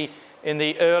in the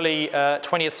early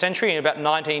 20th century, in about the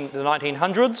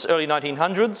 1900s, early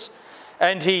 1900s,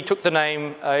 and he took the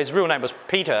name. His real name was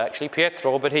Peter, actually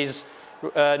Pietro, but his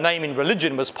name in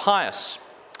religion was Pius.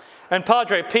 And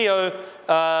Padre Pio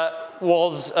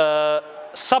was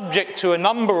subject to a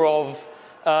number of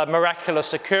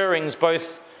miraculous occurrings,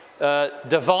 both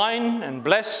divine and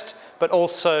blessed, but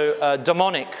also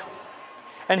demonic.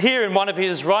 And here in one of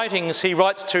his writings, he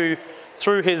writes through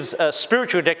his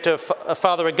spiritual director,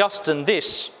 Father Augustine,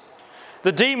 this: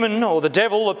 "The demon or the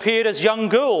devil appeared as young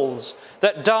girls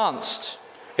that danced.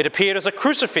 It appeared as a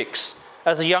crucifix,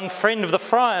 as a young friend of the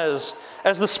friars,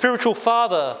 as the spiritual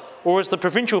father or as the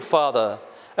provincial father,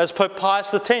 as Pope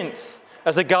Pius X,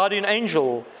 as the guardian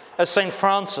angel, as St.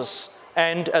 Francis,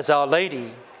 and as Our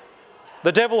Lady.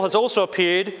 The devil has also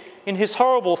appeared in his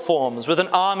horrible forms with an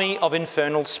army of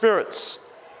infernal spirits.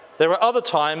 There were other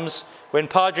times when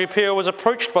Padre Pio was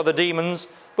approached by the demons,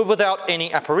 but without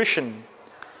any apparition.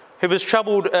 He was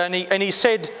troubled, and he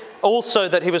said also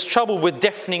that he was troubled with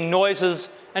deafening noises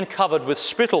and covered with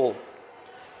spittle.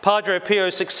 Padre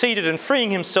Pio succeeded in freeing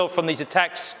himself from these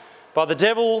attacks by the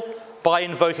devil by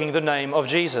invoking the name of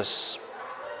Jesus."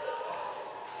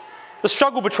 The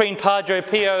struggle between Padre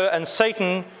Pio and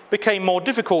Satan became more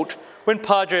difficult when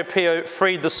Padre Pio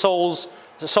freed the souls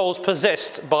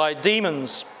possessed by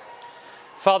demons.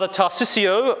 Father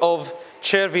Tarcisio of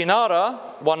Cervinara,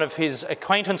 one of his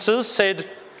acquaintances, said,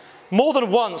 "More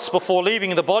than once before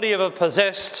leaving the body of a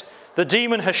possessed, the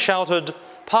demon has shouted,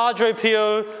 'Padre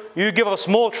Pio, you give us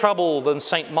more trouble than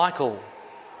Saint Michael.'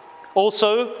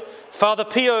 Also, 'Father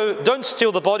Pio, don't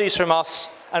steal the bodies from us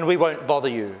and we won't bother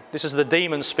you.'" This is the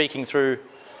demon speaking through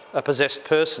a possessed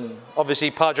person. Obviously,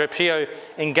 Padre Pio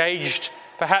engaged,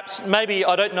 perhaps, maybe,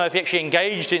 I don't know if he actually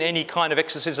engaged in any kind of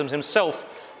exorcisms himself,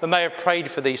 but may have prayed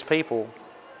for these people.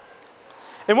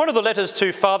 In one of the letters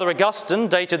to Father Augustine,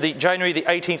 dated January the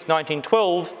 18th,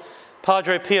 1912,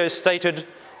 Padre Pio stated,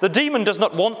 "The demon does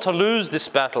not want to lose this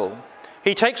battle.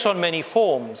 He takes on many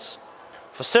forms.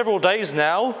 For several days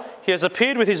now, he has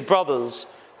appeared with his brothers,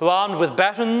 who are armed with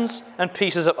batons and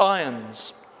pieces of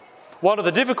irons. One of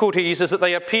the difficulties is that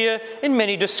they appear in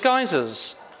many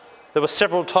disguises. There were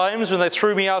several times when they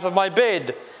threw me out of my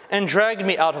bed and dragged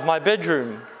me out of my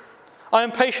bedroom. I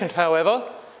am patient, however,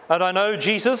 and I know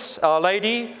Jesus, Our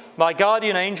Lady, my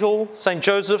guardian angel, St.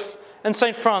 Joseph, and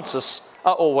St. Francis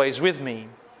are always with me."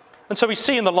 And so we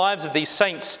see in the lives of these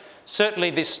saints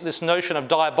certainly this notion of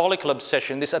diabolical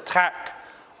obsession, this attack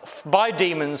by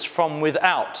demons from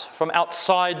without, from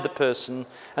outside the person,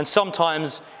 and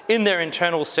sometimes in their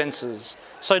internal senses.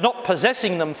 So not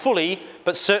possessing them fully,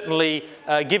 but certainly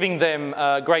giving them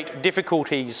great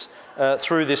difficulties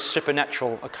through this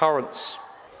supernatural occurrence.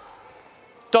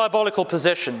 Diabolical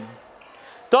possession.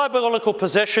 Diabolical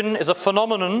possession is a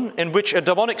phenomenon in which a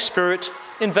demonic spirit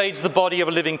invades the body of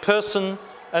a living person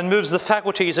and moves the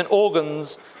faculties and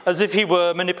organs as if he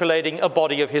were manipulating a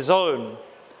body of his own.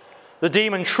 The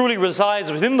demon truly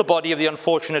resides within the body of the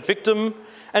unfortunate victim,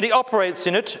 and he operates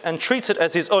in it and treats it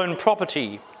as his own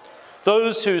property.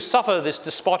 Those who suffer this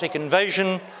despotic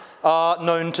invasion are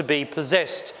known to be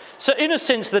possessed. So in a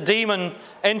sense, the demon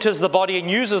enters the body and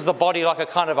uses the body like a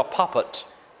kind of a puppet.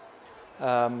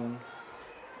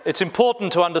 It's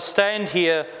important to understand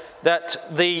here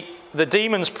that the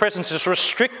demon's presence is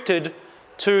restricted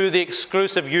to the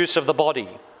exclusive use of the body.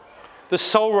 The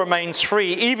soul remains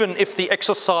free even if the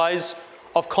exercise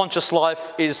of conscious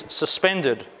life is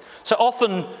suspended. So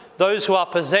often those who are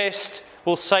possessed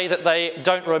will say that they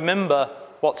don't remember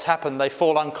what's happened. They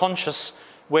fall unconscious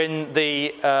when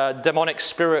the demonic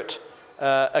spirit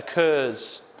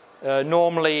occurs,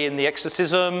 normally in the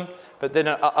exorcism, but then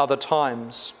at other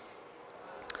times.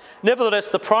 Nevertheless,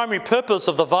 the primary purpose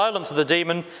of the violence of the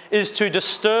demon is to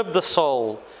disturb the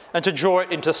soul and to draw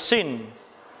it into sin.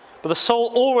 But the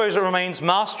soul always remains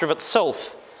master of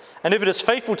itself, and if it is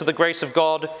faithful to the grace of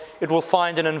God, it will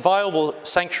find an inviolable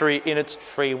sanctuary in its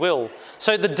free will.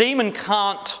 So the demon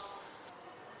can't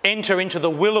enter into the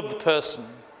will of the person.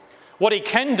 What he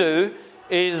can do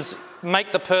is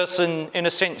make the person, in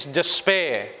a sense,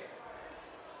 despair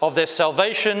of their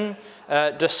salvation,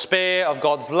 despair of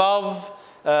God's love,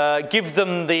 give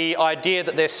them the idea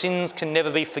that their sins can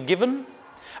never be forgiven.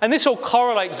 And this all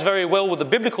correlates very well with the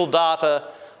biblical data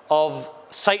of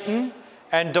Satan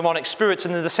and demonic spirits,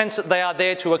 in the sense that they are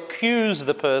there to accuse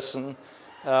the person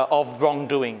of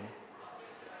wrongdoing.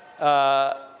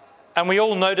 And we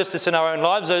all notice this in our own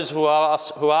lives, those who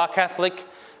are Catholic,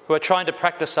 who are trying to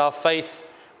practice our faith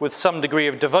with some degree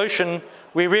of devotion.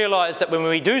 We realise that when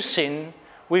we do sin,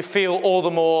 we feel all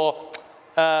the more,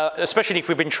 especially if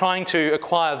we've been trying to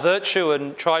acquire virtue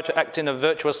and try to act in a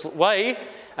virtuous way,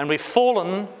 and we've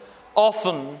fallen,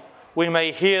 often we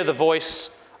may hear the voice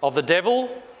of the devil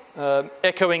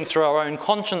echoing through our own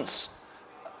conscience.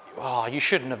 Oh, you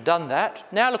shouldn't have done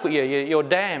that. Now look at you, you're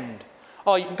damned.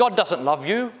 Oh, God doesn't love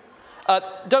you.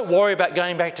 Don't worry about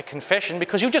going back to confession,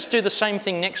 because you'll just do the same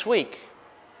thing next week.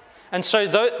 And so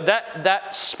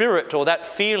that spirit or that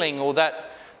feeling or that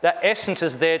essence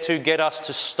is there to get us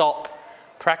to stop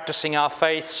practicing our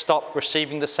faith, stop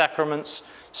receiving the sacraments,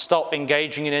 stop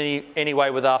engaging in any way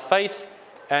with our faith,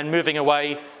 and moving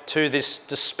away to this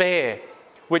despair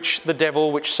which the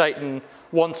devil, which Satan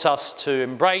wants us to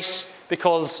embrace,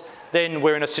 because then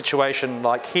we're in a situation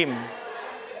like him.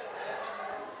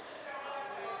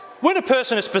 When a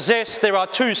person is possessed, there are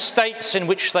two states in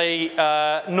which they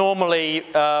normally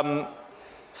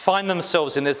find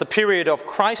themselves in. There's the period of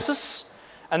crisis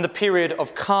and the period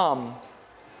of calm.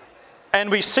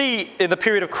 And we see in the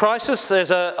period of crisis,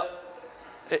 there's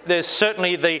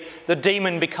certainly the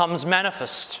demon becomes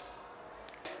manifest.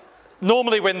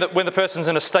 Normally when the person's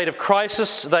in a state of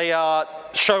crisis, they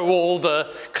show all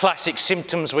the classic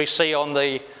symptoms we see on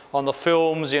the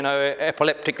films, you know,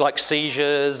 epileptic-like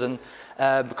seizures and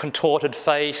contorted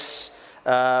face,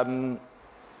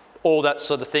 all that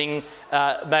sort of thing.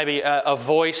 Maybe a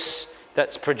voice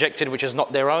that's projected which is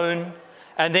not their own.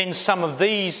 And then some of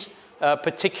these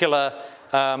particular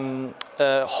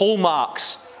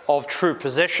hallmarks of true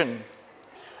possession.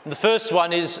 And the first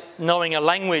one is knowing a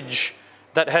language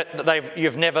that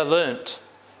you've never learnt.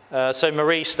 So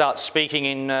Marie starts speaking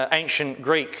in ancient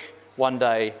Greek one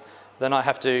day. Then I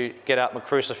have to get out my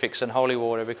crucifix and holy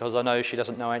water, because I know she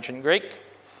doesn't know ancient Greek.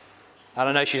 And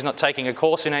I know she's not taking a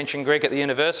course in ancient Greek at the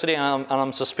university, and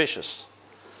I'm suspicious.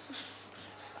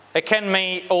 It can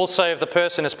mean also, if the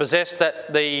person is possessed,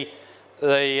 that the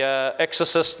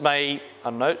exorcist may, I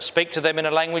don't know, speak to them in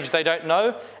a language they don't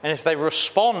know, and if they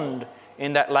respond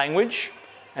in that language,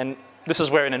 and this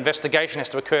is where an investigation has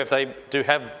to occur if they do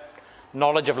have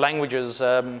knowledge of languages,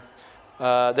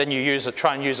 then you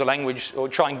try and use a language, or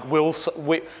try and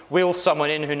wheel someone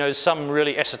in who knows some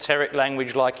really esoteric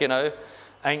language, like, you know,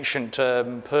 ancient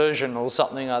Persian or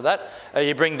something like that.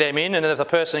 You bring them in, and if the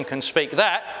person can speak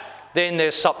that, then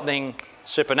there's something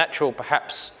supernatural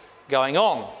perhaps going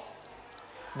on.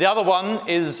 The other one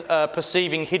is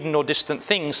perceiving hidden or distant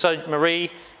things. So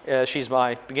Marie, she's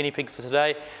my guinea pig for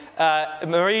today,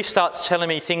 Marie starts telling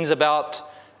me things about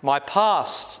my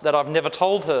past that I've never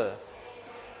told her.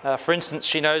 For instance,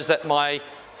 she knows that my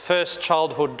first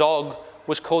childhood dog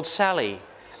was called Sally,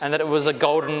 and that it was a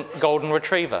golden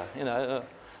retriever, you know,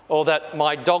 or that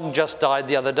my dog just died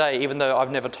the other day, even though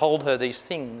I've never told her these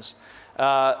things.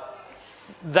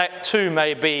 That too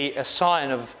may be a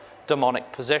sign of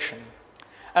demonic possession.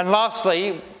 And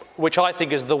lastly, which I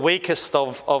think is the weakest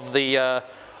of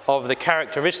the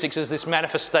characteristics, is this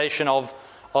manifestation of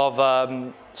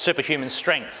superhuman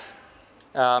strength.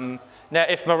 Now,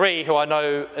 if Marie, who I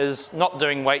know is not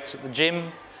doing weights at the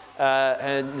gym,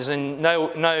 and is in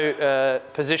no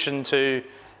position to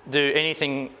do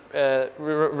anything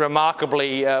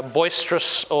remarkably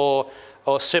boisterous or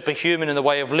superhuman in the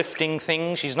way of lifting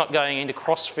things, she's not going into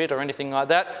CrossFit or anything like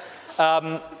that,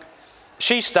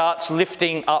 she starts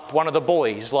lifting up one of the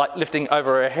boys, like lifting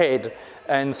over her head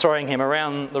and throwing him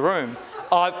around the room.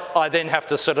 I then have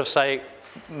to sort of say,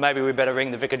 maybe we better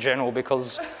ring the Vicar General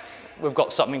because we've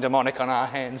got something demonic on our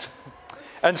hands.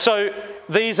 And so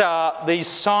these are these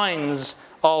signs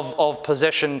of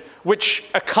possession which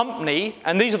accompany,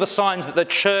 and these are the signs that the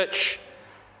church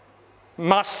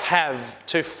must have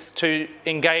to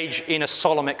engage in a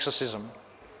solemn exorcism.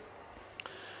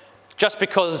 Just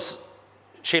because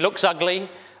she looks ugly,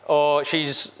 or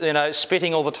she's, you know,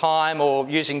 spitting all the time, or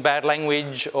using bad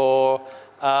language, or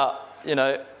you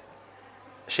know,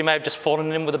 she may have just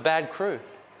fallen in with a bad crew.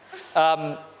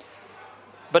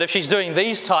 But if she's doing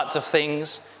these types of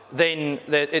things, then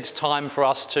it's time for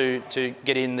us to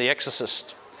get in the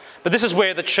exorcist. But this is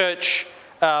where the church,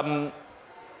 in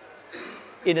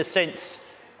a sense,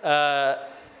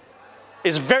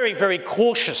 is very, very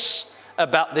cautious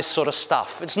about this sort of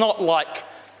stuff. It's not like,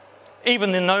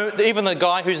 even the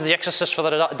guy who's the exorcist for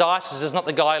the diocese is not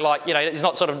the guy like, you know, he's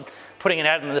not sort of putting it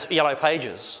out in the yellow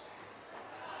pages.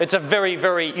 It's a very,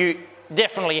 very, you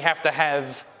definitely have to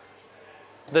have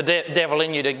the devil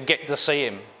in you to get to see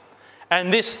him.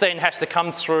 And this then has to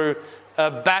come through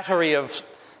a battery of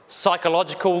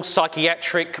psychological,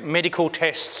 psychiatric, medical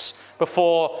tests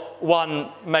before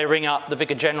one may ring up the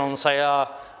Vicar General and say,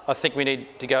 I think we need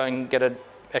to go and get an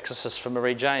exorcist for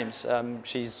Marie James.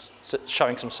 She's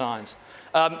showing some signs.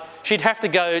 She'd have to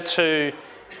go to,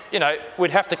 you know,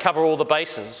 we'd have to cover all the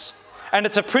bases. And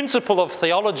it's a principle of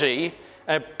theology,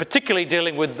 particularly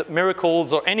dealing with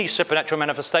miracles or any supernatural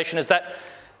manifestation, is that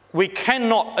we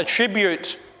cannot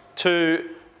attribute to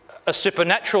a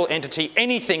supernatural entity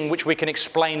anything which we can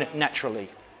explain naturally.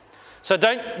 So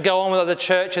don't go on with other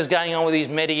churches going on with these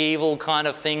medieval kind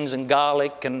of things and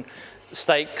garlic and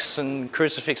stakes and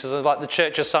crucifixes. Like the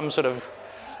church is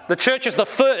the church is the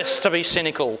first to be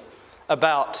cynical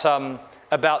about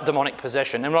demonic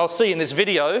possession. And I'll see in this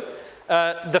video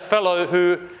the fellow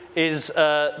who is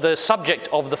the subject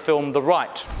of the film The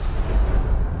Rite.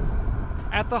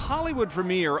 At the Hollywood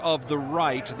premiere of The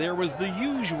Rite, there was the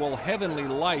usual heavenly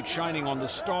light shining on the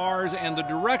stars and the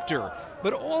director,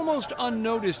 but almost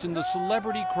unnoticed in the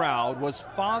celebrity crowd was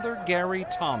Fr Gary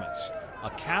Thomas, a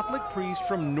Catholic priest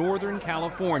from Northern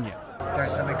California.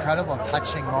 There's some incredible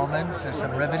touching moments, there's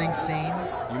some riveting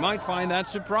scenes. You might find that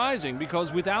surprising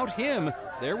because without him,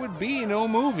 there would be no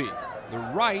movie. The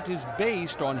Rite is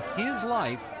based on his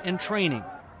life and training.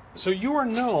 So you are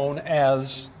known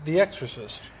as the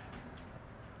exorcist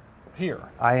here.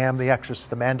 I am the exorcist,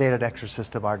 the mandated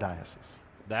exorcist of our diocese.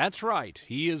 That's right.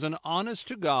 He is an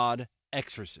honest-to-God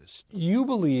exorcist. You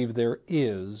believe there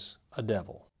is a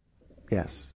devil.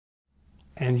 Yes.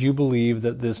 And you believe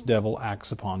that this devil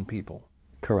acts upon people.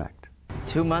 Correct.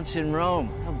 2 months in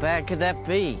Rome. How bad could that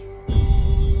be?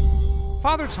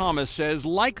 Father Thomas says,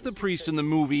 like the priest in the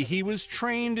movie, he was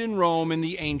trained in Rome in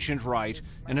the ancient rite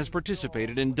and has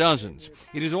participated in dozens.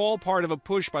 It is all part of a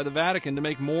push by the Vatican to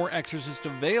make more exorcists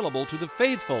available to the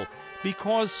faithful,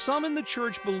 because some in the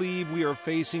church believe we are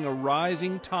facing a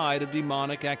rising tide of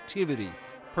demonic activity,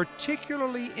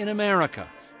 particularly in America,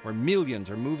 where millions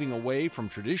are moving away from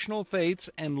traditional faiths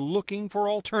and looking for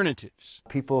alternatives.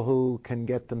 People who can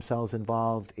get themselves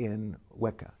involved in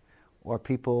Wicca, or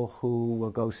people who will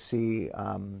go see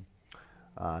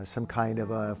some kind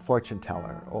of a fortune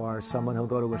teller, or someone who'll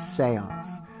go to a seance,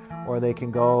 or they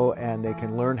can go and they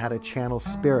can learn how to channel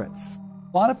spirits.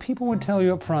 A lot of people would tell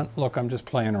you up front, look, I'm just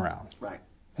playing around. Right.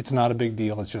 It's not a big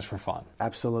deal, it's just for fun.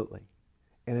 Absolutely.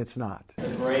 And it's not. The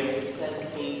grace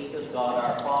and peace of God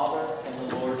our Father and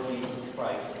the Lord Jesus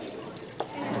Christ be with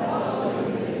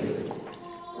you.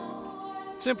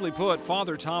 Simply put,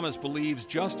 Father Thomas believes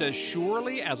just as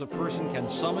surely as a person can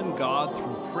summon God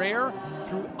through prayer,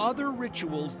 through other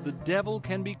rituals, the devil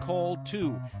can be called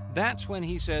too. That's when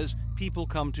he says people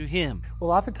come to him.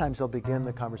 Well, oftentimes they'll begin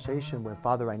the conversation with,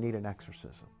 Father, I need an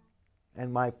exorcism.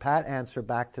 And my pat answer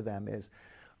back to them is,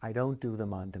 I don't do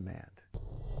them on demand.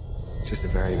 Just a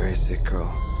very, very sick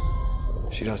girl.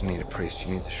 She doesn't need a priest,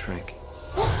 she needs a shrink.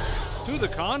 To the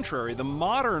contrary, the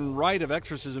modern rite of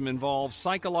exorcism involves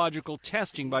psychological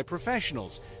testing by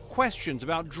professionals, questions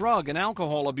about drug and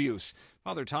alcohol abuse.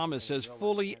 Father Thomas says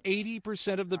fully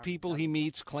 80% of the people he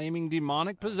meets claiming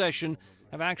demonic possession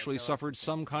have actually suffered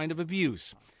some kind of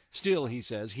abuse. Still, he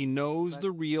says, he knows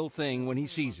the real thing when he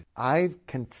sees it. I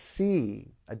can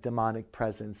see a demonic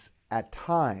presence at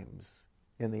times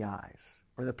in the eyes.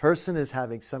 When a person is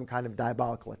having some kind of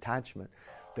diabolical attachment,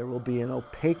 there will be an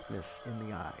opaqueness in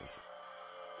the eyes.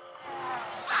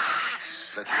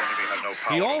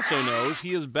 He also knows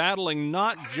he is battling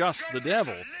not just the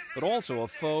devil, but also a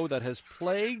foe that has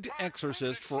plagued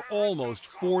exorcists for almost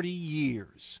 40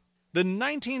 years. The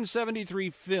 1973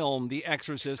 film The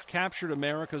Exorcist captured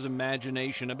America's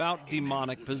imagination about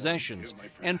demonic possessions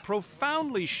and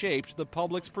profoundly shaped the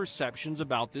public's perceptions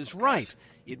about this rite.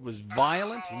 It was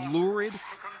violent, lurid,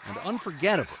 and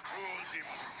unforgettable.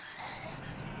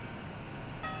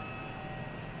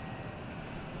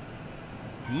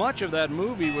 Much of that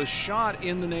movie was shot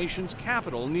in the nation's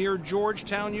capital near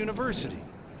Georgetown University.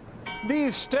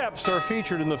 These steps are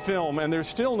featured in the film, and they're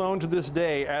still known to this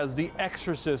day as the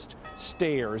Exorcist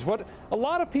stairs. What a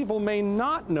lot of people may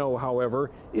not know, however,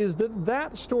 is that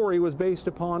that story was based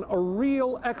upon a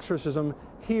real exorcism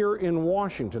here in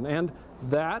Washington, and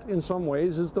that, in some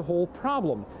ways, is the whole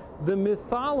problem. The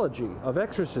mythology of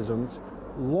exorcisms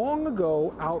long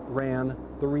ago outran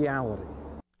the reality.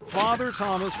 Father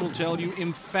Thomas will tell you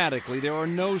emphatically there are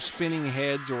no spinning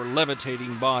heads or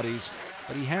levitating bodies,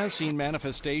 but he has seen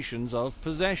manifestations of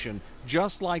possession,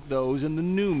 just like those in the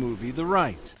new movie, The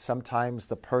Rite. Sometimes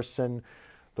the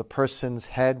person's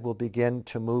head will begin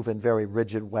to move in very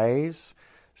rigid ways.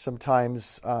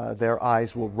 Sometimes their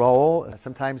eyes will roll.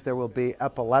 Sometimes there will be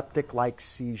epileptic-like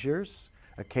seizures.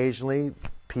 Occasionally,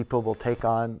 people will take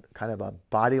on kind of a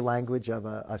body language of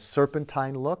a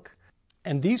serpentine look.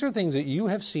 And these are things that you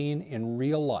have seen in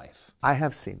real life. I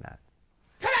have seen that.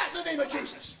 Come out in the name of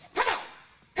Jesus! Come out!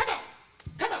 Come out!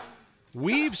 Come out!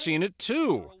 We've seen it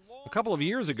too. A couple of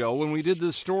years ago, when we did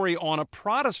this story on a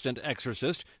Protestant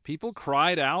exorcist, people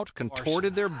cried out,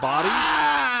 contorted their bodies.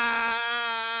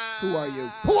 Who are you?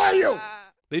 Who are you?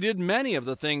 They did many of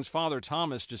the things Father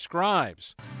Thomas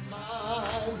describes.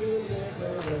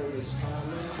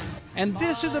 And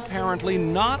this is apparently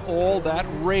not all that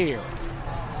rare.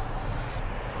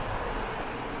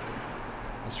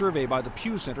 A survey by the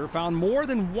Pew Center found more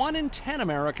than 1 in 10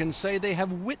 Americans say they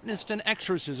have witnessed an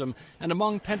exorcism, and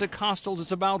among Pentecostals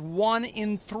it's about 1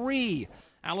 in 3.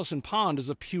 Allison Pond is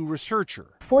a Pew researcher.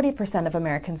 40% of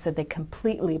Americans said they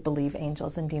completely believe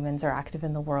angels and demons are active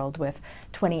in the world, with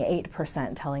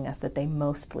 28% telling us that they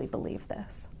mostly believe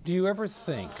this. Do you ever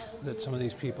think that some of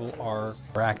these people are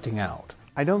acting out?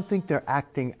 I don't think they're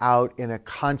acting out in a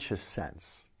conscious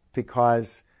sense,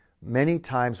 because many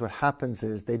times what happens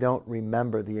is they don't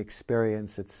remember the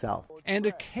experience itself. And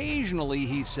occasionally,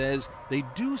 he says, they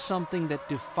do something that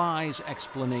defies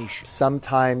explanation.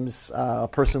 Sometimes a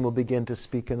person will begin to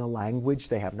speak in a language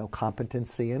they have no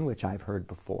competency in, which I've heard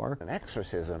before. An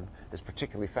exorcism is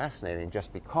particularly fascinating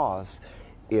just because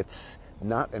it's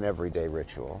not an everyday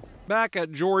ritual. Back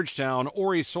at Georgetown,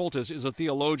 Ori Soltis is a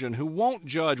theologian who won't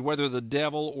judge whether the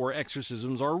devil or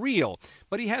exorcisms are real,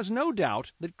 but he has no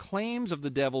doubt that claims of the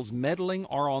devil's meddling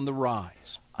are on the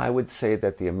rise. I would say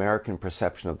that the American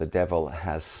perception of the devil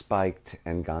has spiked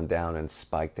and gone down and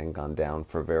spiked and gone down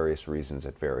for various reasons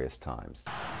at various times.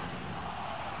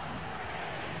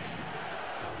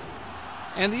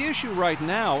 And the issue right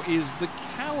now is the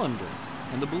calendar,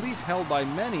 and the belief held by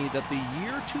many that the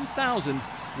year 2000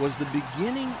 was the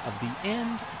beginning of the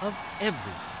end of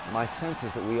everything. My sense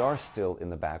is that we are still in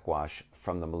the backwash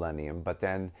from the millennium, but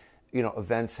then, you know,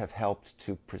 events have helped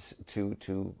to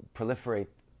proliferate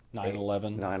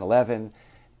 9/11,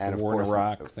 and the war in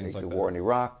Iraq, things like that. The war in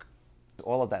Iraq,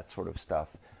 all of that sort of stuff.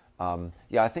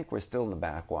 Yeah, I think we're still in the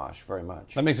backwash very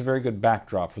much. That makes a very good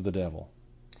backdrop for the devil.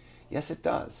 Yes, it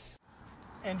does.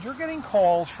 And you're getting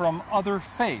calls from other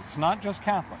faiths, not just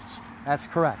Catholics. That's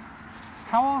correct.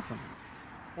 How often?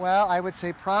 Well, I would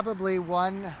say probably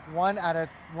one out of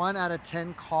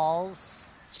 10 calls.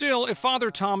 Still, if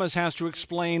Father Thomas has to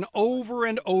explain over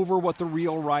and over what the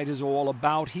real rite is all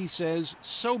about, he says,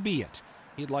 so be it.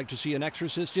 He'd like to see an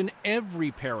exorcist in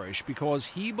every parish because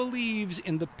he believes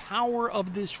in the power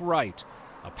of this rite,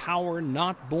 a power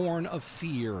not born of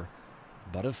fear,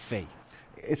 but of faith.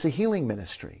 It's a healing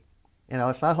ministry. You know,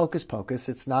 it's not hocus pocus,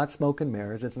 it's not smoke and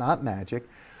mirrors, it's not magic.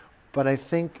 But I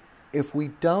think if we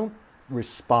don't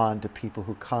respond to people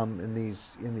who come in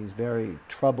these very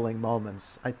troubling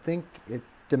moments, I think it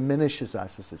diminishes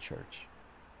us as a church.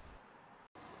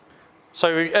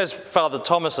 So as Father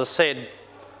Thomas has said,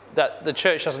 that the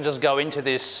church doesn't just go into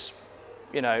this,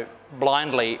 you know,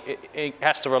 blindly. It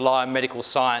has to rely on medical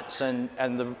science and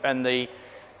the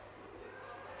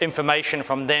information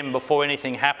from them before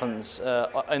anything happens.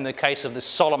 In the case of this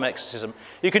solemn exorcism,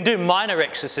 you can do minor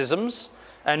exorcisms,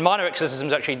 and minor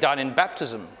exorcisms are actually done in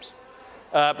baptisms.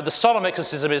 But the solemn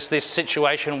exorcism is this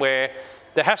situation where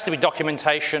there has to be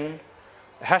documentation.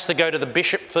 It has to go to the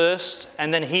bishop first,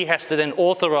 and then he has to then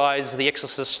authorize the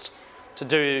exorcist to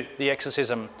do the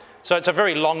exorcism. So it's a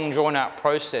very long, drawn-out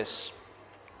process.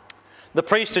 The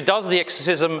priest who does the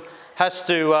exorcism has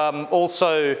to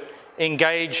also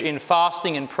engage in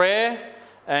fasting and prayer,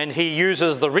 and he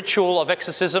uses the ritual of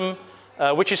exorcism,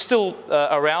 which is still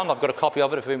around. I've got a copy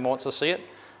of it if anyone wants to see it,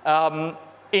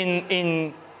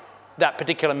 in that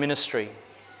particular ministry.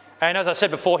 And as I said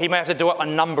before, he may have to do it a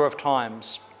number of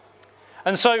times.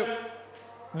 And so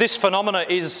this phenomena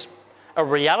is a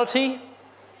reality.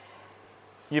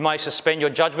 You may suspend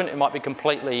your judgment. It might be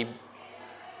completely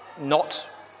not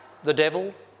the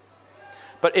devil.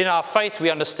 But in our faith, we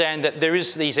understand that there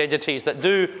is these entities that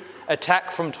do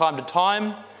attack from time to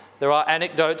time. There are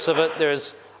anecdotes of it.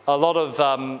 There's a lot of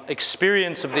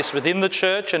experience of this within the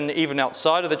church and even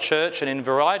outside of the church and in a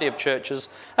variety of churches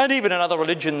and even in other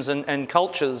religions and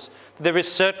cultures. There is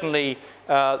certainly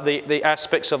the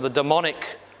aspects of the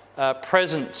demonic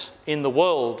present in the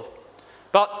world.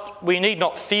 But we need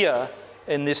not fear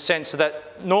in this sense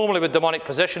that normally with demonic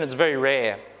possession it's very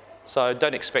rare. So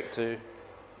don't expect to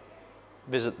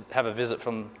have a visit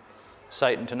from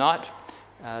Satan tonight.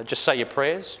 Just say your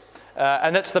prayers.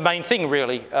 And that's the main thing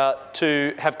really,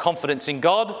 to have confidence in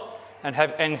God and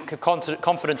have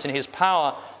confidence in his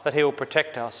power that he will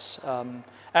protect us.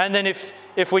 And then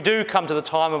if we do come to the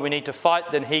time when we need to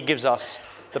fight, then he gives us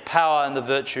the power and the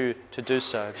virtue to do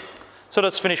so. So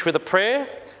let's finish with a prayer.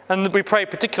 And we pray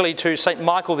particularly to St.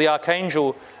 Michael the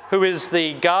Archangel, who is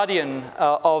the guardian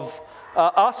of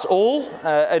us all,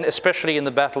 and especially in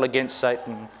the battle against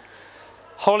Satan.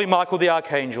 Holy Michael the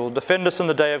Archangel, defend us in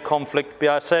the day of conflict, be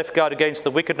our safeguard against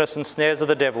the wickedness and snares of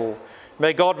the devil.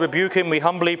 May God rebuke him, we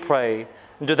humbly pray.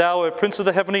 And do thou, O Prince of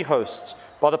the heavenly hosts,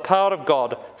 by the power of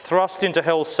God, thrust into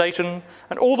hell Satan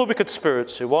and all the wicked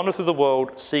spirits who wander through the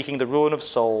world seeking the ruin of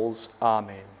souls.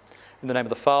 Amen. In the name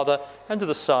of the Father, and of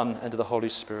the Son, and of the Holy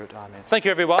Spirit. Amen. Thank you,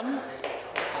 everyone.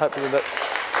 Hopefully that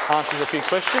answers a few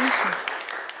questions.